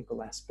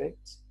technical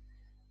aspects,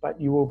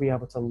 but you will be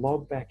able to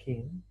log back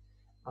in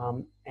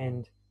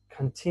and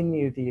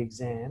continue the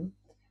exam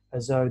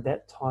as though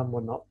that time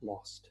were not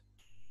lost.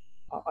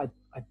 I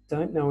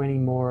don't know any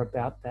more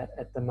about that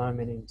at the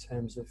moment in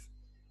terms of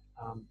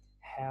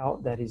how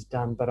that is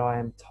done, but I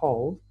am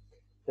told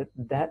that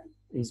that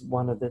is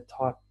one of the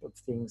type of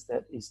things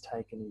that is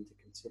taken into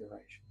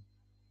consideration.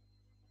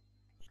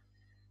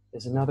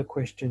 There's another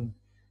question.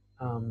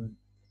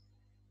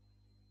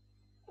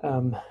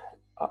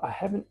 I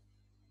haven't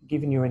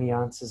given you any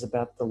answers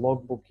about the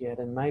logbook yet,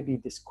 and maybe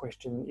this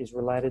question is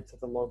related to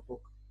the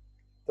logbook.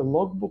 The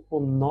logbook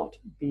will not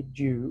be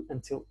due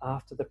until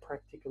after the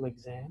practical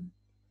exam,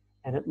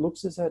 and it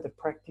looks as though the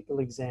practical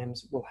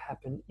exams will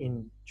happen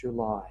in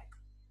July.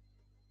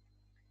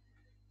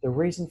 The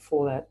reason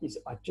for that is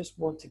I just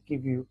want to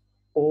give you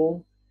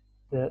all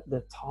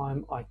the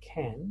time I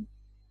can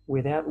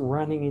without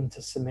running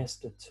into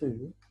semester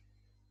 2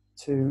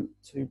 to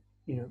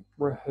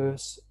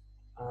rehearse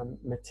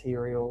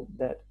material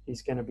that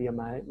is going to be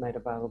made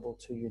available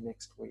to you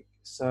next week.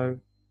 So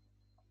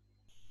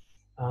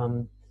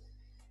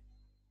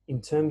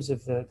in terms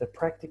of the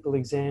practical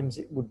exams,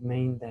 it would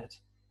mean that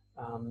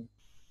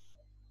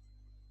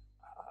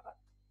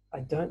I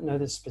don't know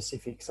the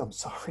specifics. I'm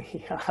sorry,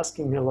 you're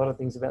asking me a lot of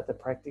things about the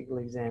practical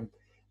exam.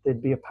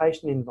 There'd be a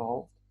patient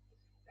involved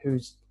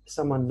who's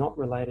someone not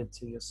related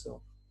to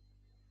yourself.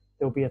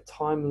 There'll be a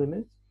time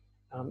limit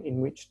in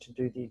which to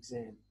do the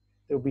exam.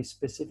 There will be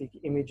specific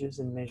images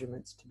and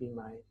measurements to be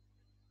made.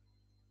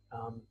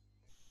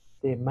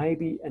 There may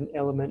be an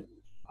element,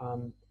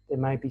 there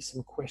may be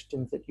some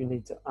questions that you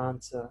need to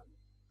answer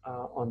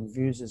on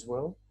views as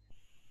well.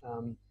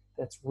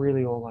 That's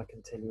really all I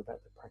can tell you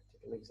about the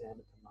practical exam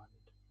at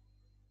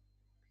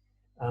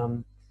the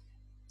moment.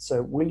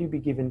 So will you be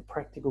given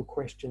practical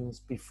questions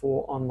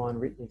before online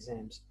written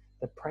exams?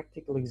 The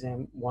practical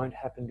exam won't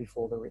happen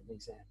before the written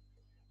exam.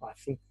 I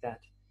think that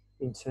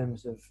in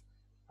terms of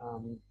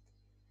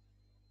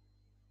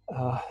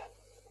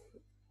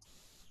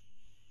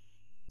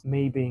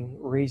me being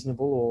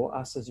reasonable, or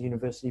us as a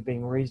university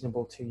being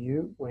reasonable to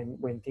you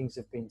when things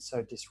have been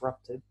so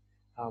disrupted,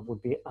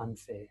 would be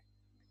unfair.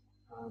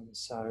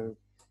 So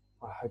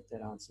I hope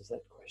that answers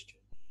that question.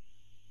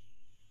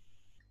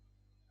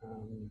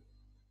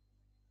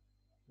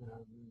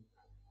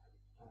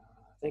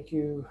 Thank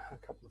you. A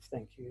couple of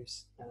thank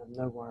yous.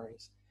 No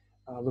worries.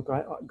 Look,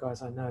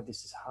 guys, I know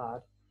this is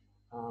hard.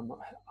 I'm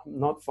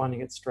not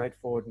finding it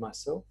straightforward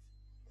myself.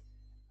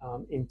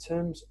 In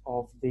terms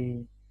of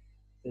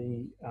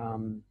in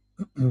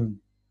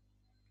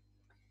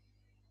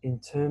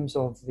terms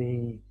of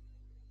the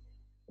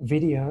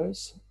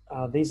videos,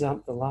 these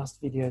aren't the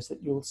last videos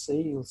that you'll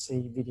see. You'll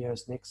see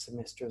videos next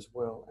semester as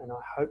well, and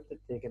I hope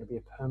that they're going to be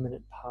a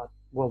permanent part.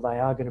 Well, they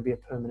are going to be a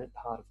permanent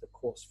part of the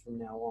course from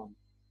now on.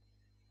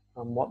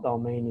 What they'll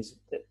mean is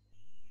that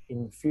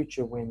in the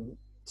future, when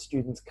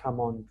students come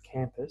on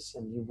campus,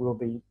 and you will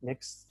be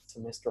next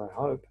semester, I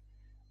hope,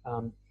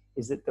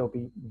 is that there'll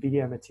be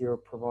video material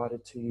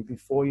provided to you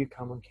before you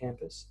come on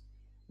campus,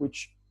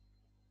 which,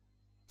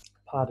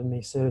 pardon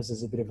me, serves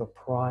as a bit of a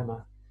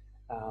primer,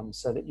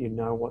 so that you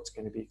know what's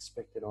going to be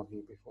expected of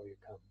you before you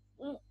come.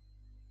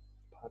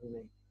 Pardon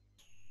me.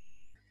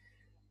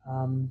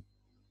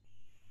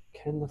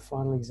 Can the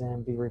final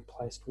exam be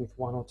replaced with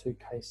 1 or 2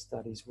 case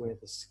studies where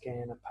the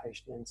scan a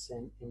patient and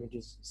send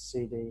images,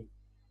 CD,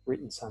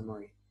 written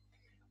summary?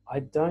 I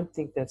don't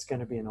think that's going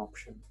to be an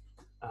option.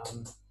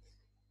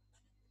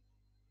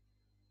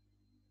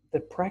 The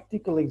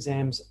practical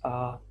exams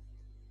are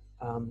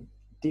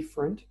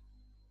different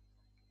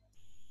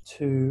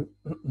to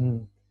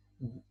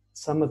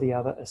some of the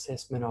other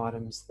assessment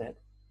items that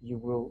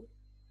you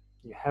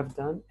have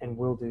done and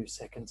will do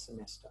second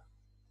semester.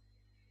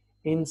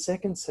 In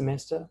second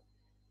semester,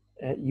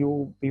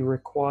 you'll be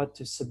required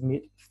to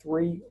submit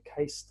 3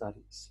 case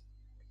studies.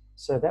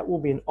 So that will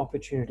be an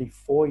opportunity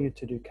for you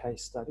to do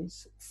case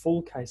studies,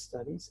 full case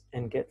studies,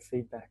 and get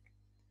feedback.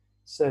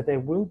 So there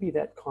will be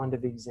that kind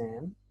of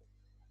exam,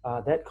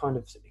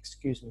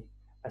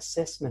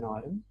 assessment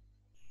item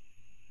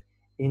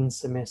in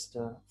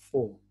semester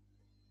 4.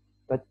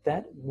 But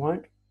that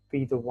won't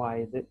be the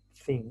way that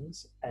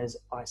things, as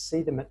I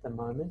see them at the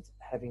moment,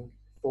 having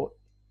thought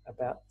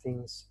about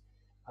things,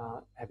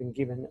 having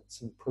given it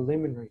some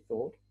preliminary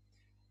thought,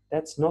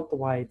 that's not the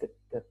way that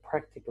the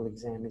practical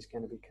exam is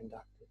going to be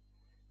conducted.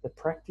 The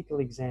practical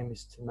exam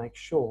is to make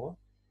sure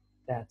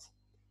that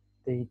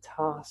the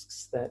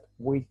tasks that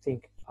we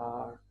think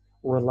are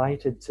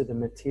related to the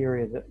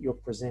material that you're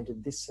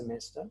presented this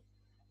semester,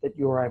 that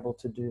you're able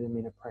to do them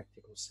in a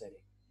practical setting.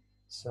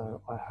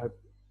 So I hope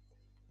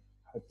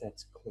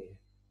that's clear.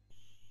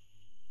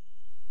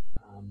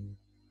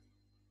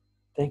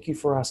 Thank you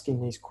for asking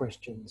these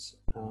questions.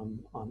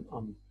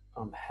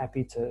 I'm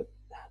happy to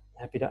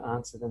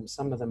answer them.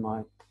 Some of them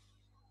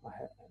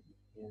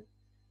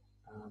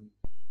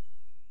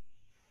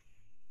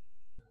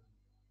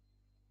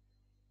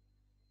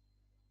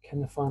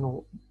can the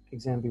final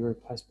exam be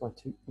replaced by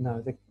 2?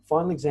 No, the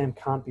final exam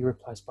can't be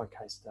replaced by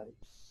case study.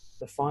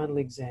 The final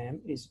exam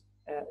is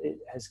it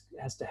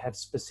has to have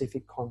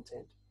specific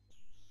content.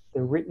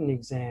 The written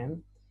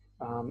exam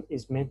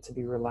is meant to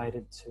be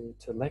related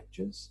to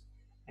lectures,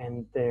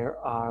 and there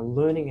are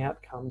learning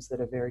outcomes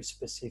that are very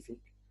specific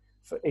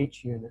for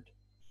each unit.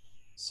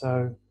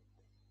 So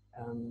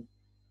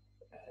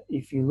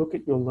if you look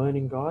at your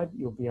learning guide,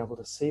 you'll be able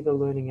to see the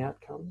learning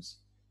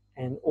outcomes,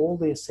 and all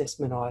the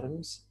assessment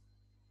items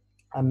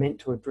are meant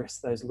to address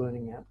those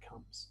learning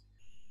outcomes.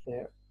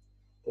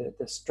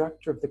 The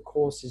structure of the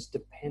course is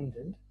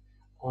dependent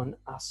on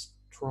us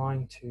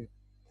trying to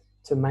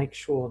make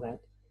sure that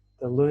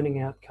the learning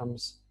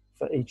outcomes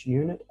for each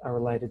unit are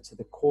related to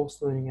the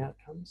course learning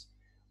outcomes,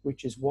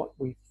 which are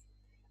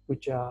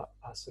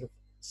sort of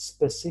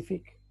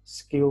specific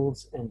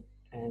skills and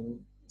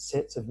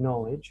sets of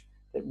knowledge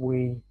that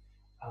we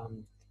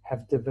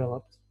have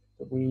developed,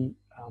 that we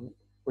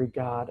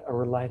regard are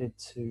related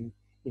to,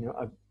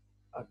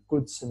 a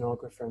good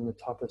sonographer and the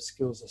type of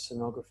skills a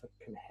sonographer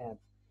can have.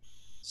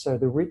 So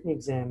the written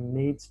exam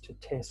needs to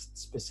test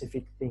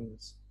specific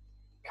things.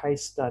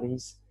 Case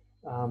studies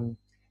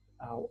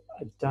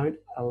don't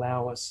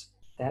allow us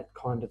that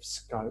kind of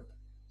scope.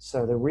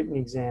 So the written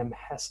exam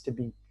has to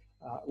be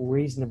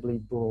reasonably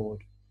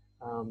broad,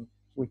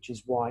 which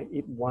is why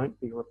it won't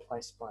be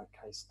replaced by a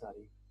case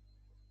study.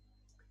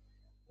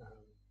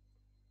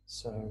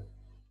 So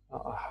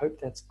I hope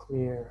that's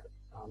clear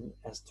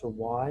as to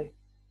why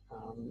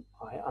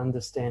I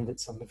understand that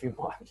some of you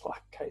might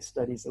like case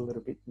studies a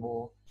little bit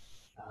more,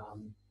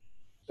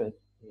 but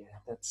yeah,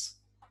 it's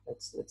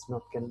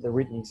not going. The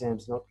written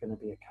exam's not going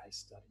to be a case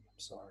study. I'm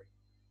sorry.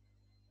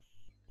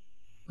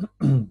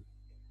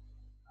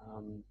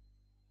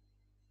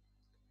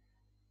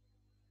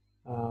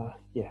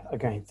 Yeah.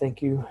 Again,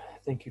 thank you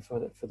for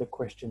the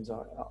questions.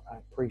 I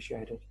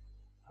appreciate it.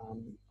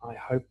 I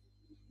hope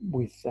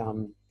with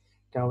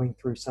going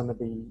through some of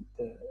the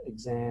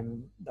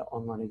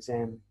online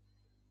exam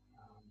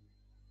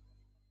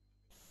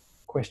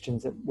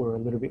questions that were a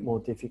little bit more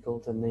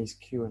difficult, and these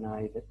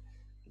Q&A that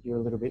you're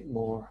a little bit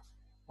more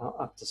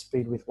up to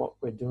speed with what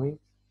we're doing.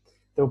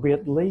 There'll be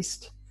at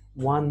least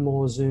one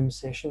more Zoom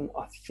session.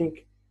 I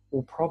think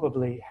we'll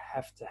probably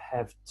have to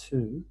have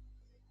two.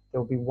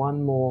 There'll be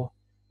one more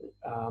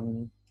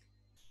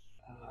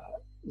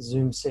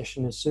Zoom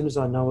session as soon as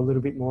I know a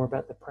little bit more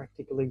about the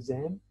practical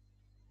exam.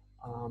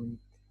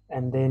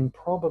 And then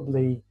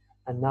probably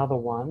another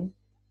one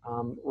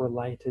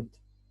related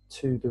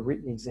to the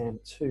written exam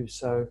too.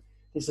 So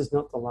this is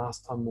not the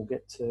last time we'll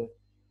get to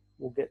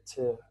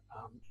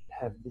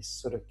have this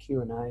sort of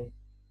Q&A.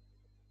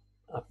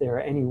 If there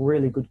are any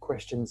really good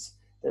questions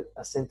that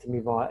are sent to me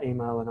via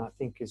email and I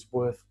think is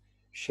worth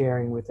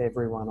sharing with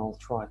everyone, I'll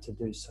try to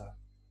do so.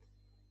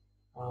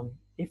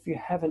 If you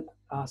haven't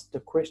asked a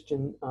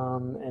question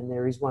and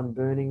there is one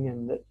burning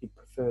and that you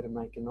prefer to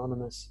make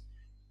anonymous,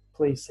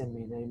 please send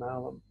me an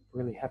email. I'm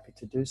really happy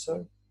to do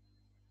so.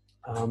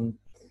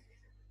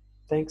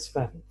 Thanks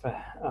for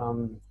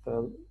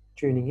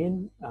tuning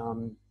in.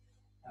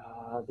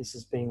 This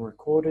is being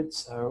recorded,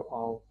 so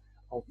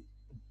I'll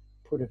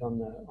put it on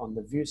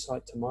the View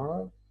site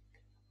tomorrow.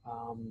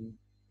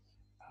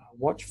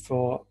 Watch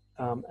for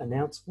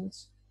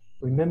announcements.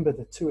 Remember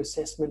the 2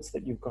 assessments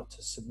that you've got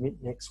to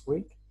submit next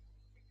week.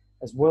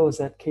 As well as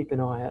that, keep an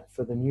eye out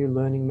for the new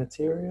learning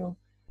material.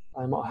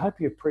 I hope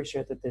you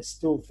appreciate that there's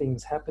still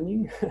things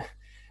happening.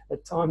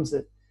 At times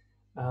it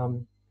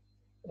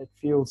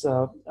feels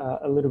a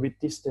little bit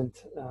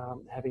distant,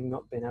 having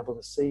not been able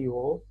to see you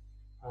all.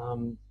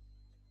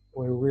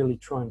 We're really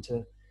trying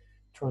to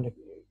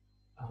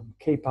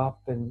keep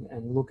up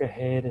and look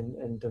ahead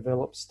and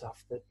develop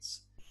stuff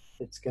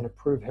that's going to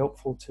prove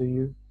helpful to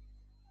you.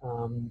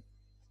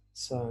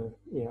 So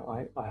yeah,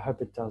 I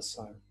hope it does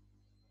so.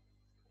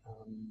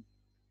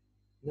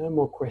 No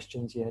more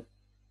questions yet.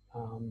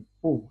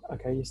 Oh,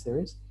 okay, yes, there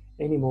is.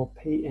 Any more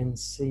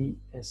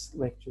PNCS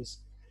lectures?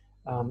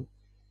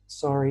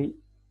 Sorry,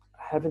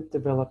 I haven't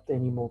developed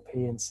any more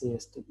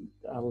PNCS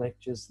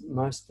lectures.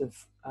 Most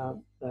of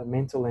the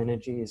mental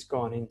energy has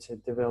gone into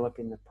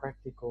developing the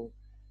practical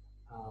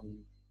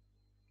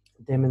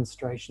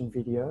demonstration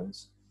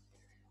videos.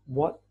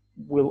 What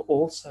will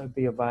also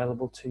be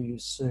available to you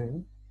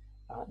soon,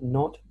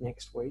 not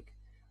next week,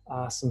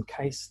 are some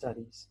case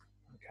studies.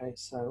 Okay,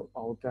 so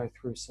I'll go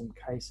through some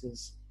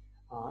cases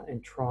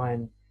and try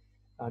and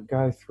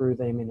go through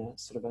them in a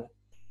sort of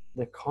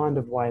the kind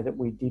of way that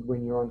we did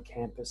when you're on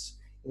campus.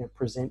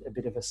 Present a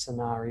bit of a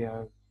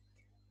scenario,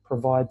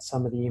 provide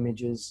some of the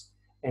images,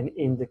 and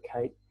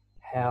indicate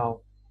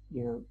how,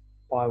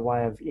 by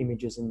way of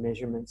images and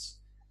measurements,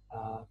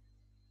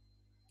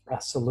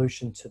 a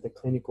solution to the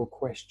clinical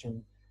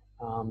question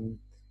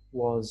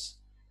was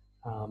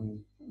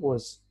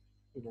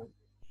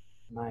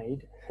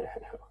made.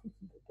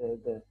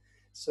 the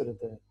sort of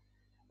the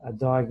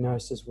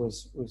diagnosis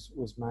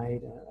was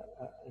made,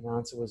 an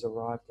answer was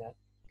arrived at.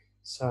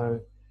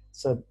 So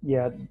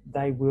yeah,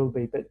 they will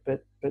be,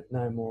 but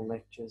no more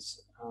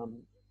lectures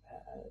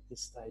at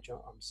this stage.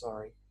 I'm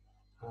sorry.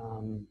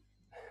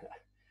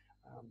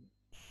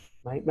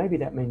 Maybe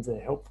that means they're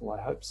helpful.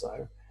 I hope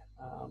so.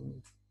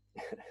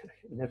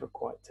 Never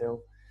quite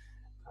tell.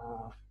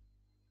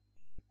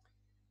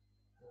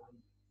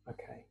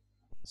 Okay,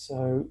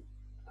 so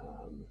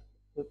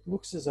it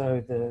looks as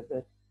though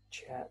the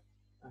chat,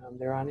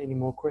 there aren't any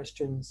more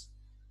questions.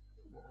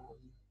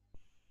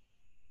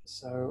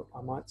 So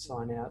I might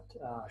sign out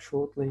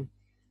shortly.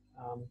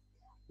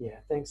 Yeah,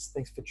 thanks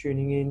for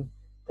tuning in.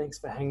 Thanks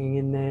for hanging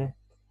in there.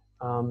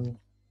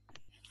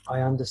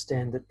 I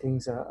understand that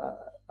things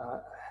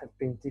have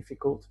been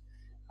difficult.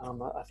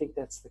 I think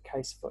that's the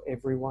case for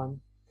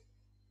everyone.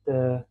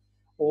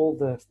 All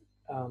the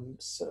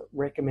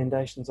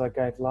recommendations I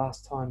gave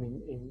last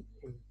time,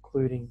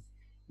 including,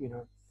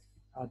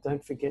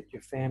 don't forget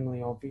your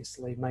family,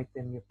 obviously, make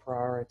them your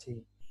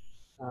priority.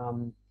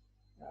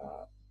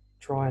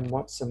 Try and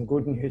watch some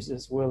good news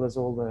as well as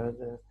all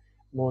the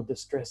more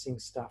distressing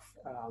stuff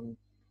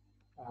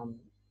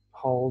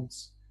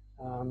holds.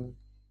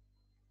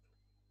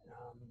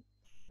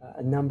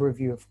 A number of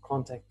you have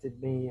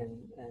contacted me,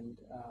 and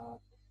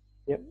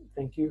yep,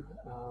 thank you.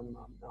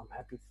 I'm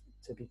happy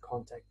to be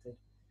contacted.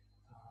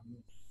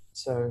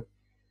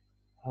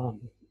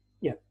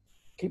 Yeah,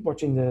 keep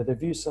watching the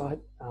View site.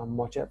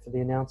 Watch out for the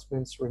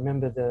announcements.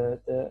 Remember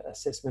the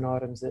assessment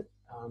items that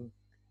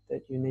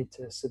you need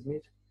to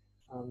submit.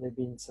 There've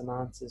been some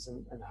answers,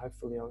 and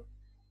hopefully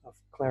I've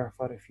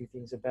clarified a few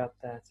things about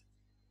that.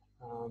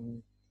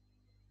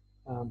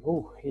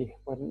 Oh, here,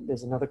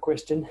 there's another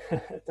question.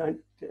 Don't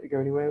go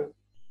anywhere.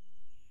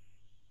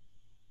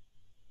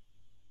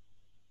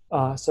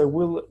 So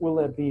will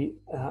there be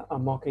a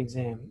mock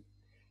exam?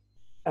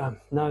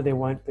 No, there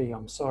won't be.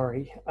 I'm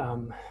sorry.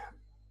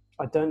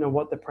 I don't know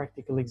what the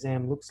practical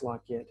exam looks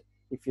like yet.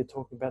 If you're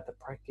talking about the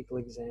practical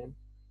exam,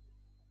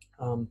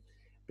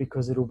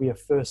 because it'll be a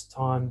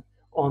first-time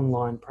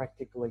online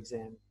practical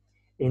exam.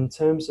 In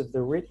terms of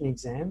the written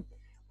exam,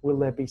 will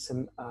there be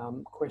some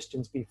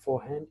questions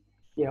beforehand?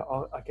 Yeah,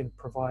 I can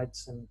provide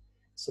some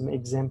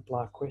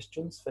exemplar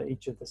questions for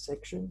each of the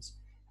sections.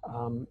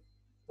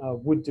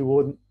 Would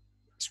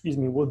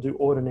do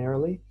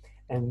ordinarily,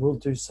 and will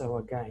do so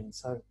again.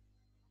 So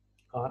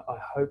I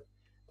hope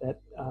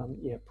that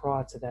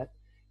prior to that,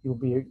 you'll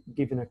be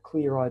given a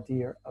clear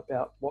idea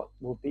about what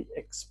will be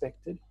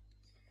expected,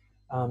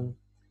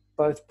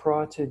 both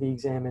prior to the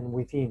exam and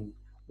within.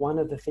 One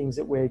of the things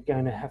that we're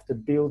going to have to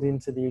build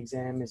into the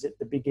exam is at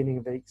the beginning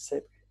of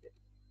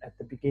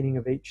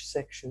each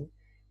section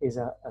is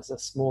as a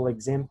small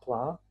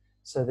exemplar,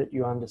 so that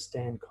you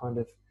understand kind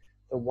of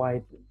the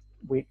way that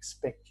we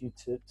expect you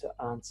to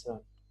answer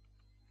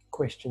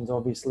questions.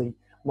 Obviously,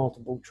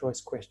 multiple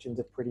choice questions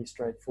are pretty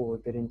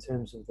straightforward, but in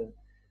terms of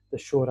the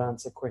short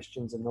answer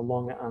questions and the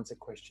longer answer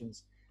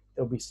questions,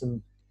 there'll be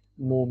some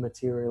more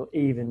material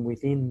even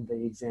within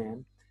the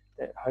exam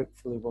that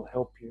hopefully will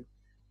help you.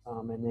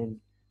 And then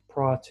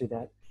prior to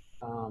that,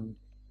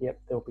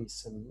 there'll be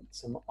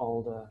some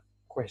older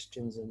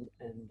questions and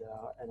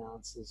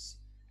answers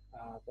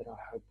that I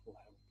hope will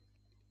help.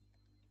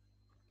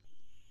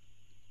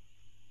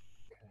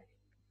 Okay,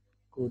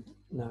 good.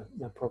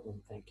 No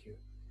problem. Thank you.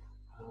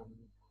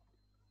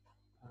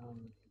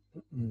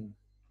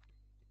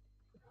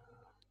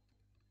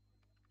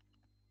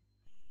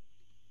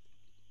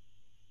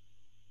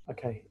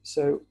 Okay,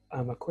 so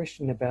a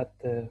question about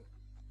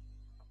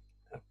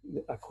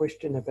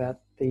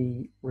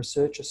the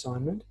research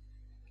assignment.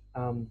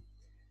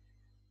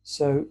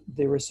 So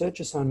the research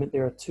assignment,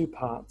 there are two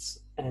parts,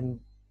 and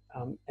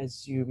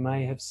as you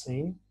may have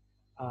seen,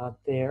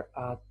 there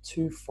are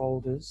two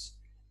folders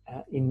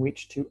in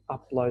which to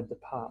upload the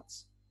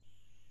parts.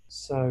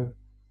 So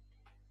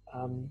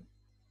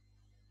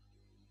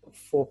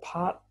for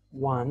part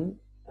one,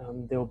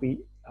 there'll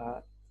be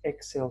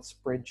Excel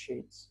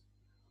spreadsheets.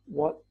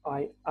 What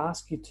I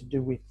ask you to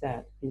do with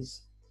that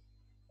is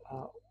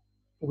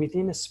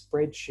within a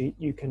spreadsheet,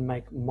 you can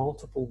make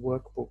multiple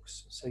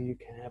workbooks. So you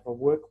can have a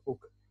workbook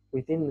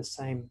within the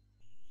same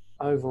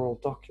overall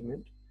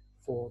document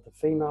for the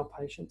female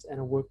patients and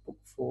a workbook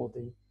for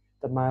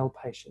the male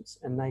patients,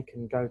 and they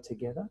can go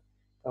together.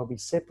 They'll be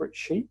separate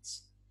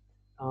sheets,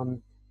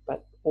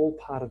 but all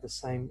part of the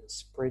same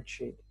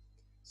spreadsheet.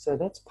 So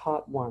that's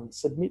part one.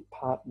 Submit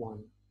part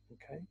one,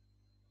 okay?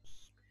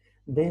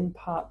 Then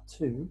part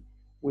two,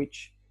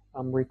 which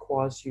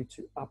requires you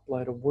to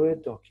upload a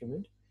Word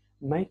document.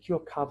 Make your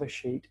cover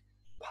sheet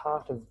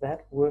part of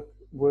that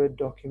Word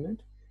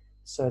document.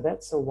 So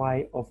that's a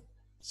way of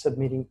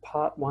submitting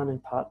part one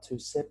and part two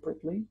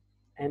separately,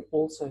 and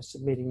also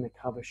submitting the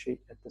cover sheet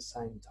at the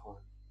same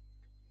time.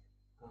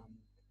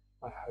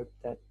 I hope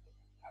that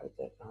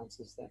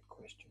answers that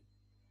question.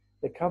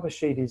 The cover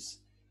sheet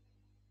is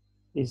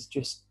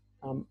just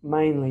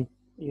mainly,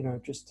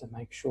 just to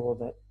make sure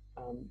that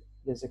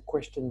there's a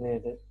question there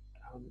that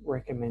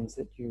recommends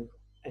that you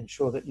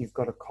ensure that you've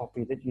got a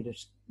copy, that you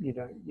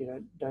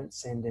don't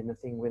send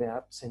anything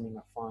without sending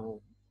a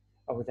final,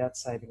 or without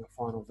saving a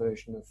final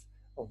version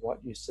of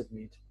what you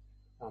submit,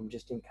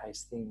 just in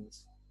case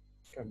things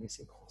go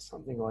missing or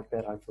something like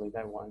that. Hopefully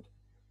they won't.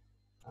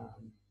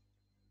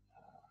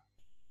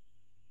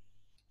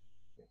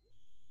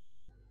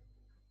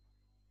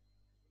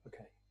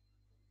 Okay.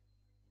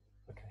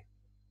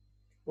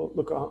 Well,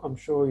 look, I'm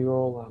sure you're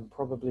all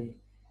probably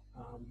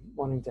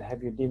wanting to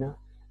have your dinner.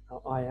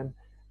 I am.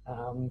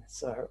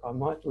 So I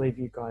might leave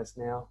you guys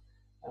now.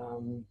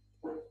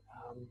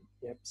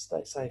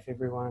 Stay safe,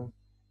 everyone.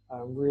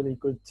 Really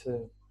good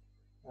to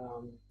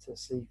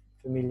see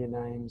familiar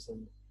names,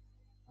 and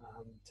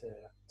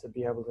to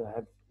be able to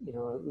have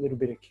a little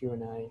bit of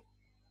Q&A.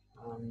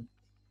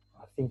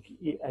 I think,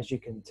 as you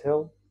can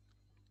tell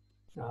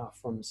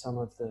from some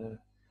of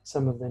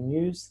the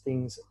news,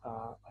 things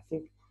are, I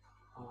think,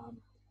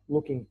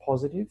 looking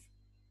positive.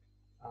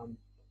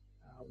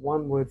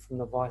 One word from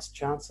the Vice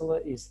Chancellor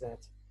is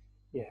that,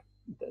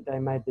 they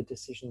made the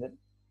decision that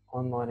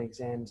online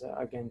exams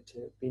are going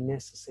to be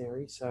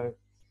necessary. So,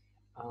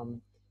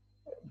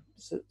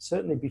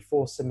 certainly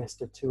before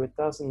semester 2, it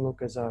doesn't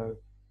look as though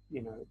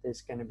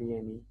there's going to be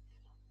any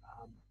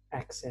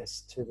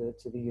access to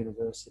the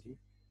university.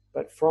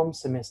 But from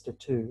semester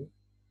 2,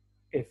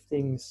 if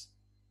things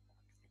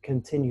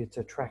continue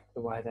to track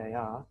the way they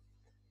are,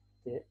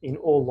 in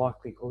all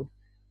likelihood,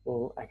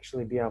 we'll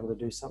actually be able to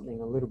do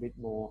something a little bit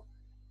more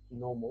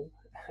normal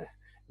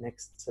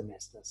next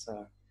semester.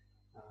 So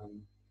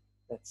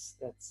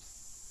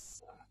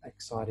that's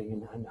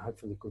exciting and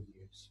hopefully good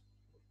news.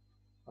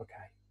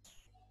 Okay,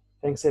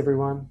 thanks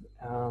everyone.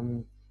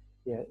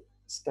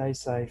 Stay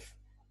safe.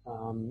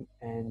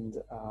 and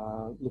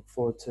look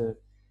forward to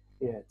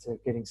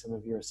getting some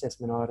of your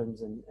assessment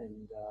items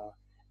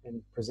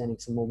and presenting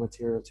some more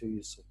material to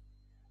you soon.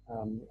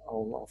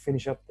 I'll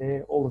finish up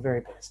there. All the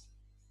very best.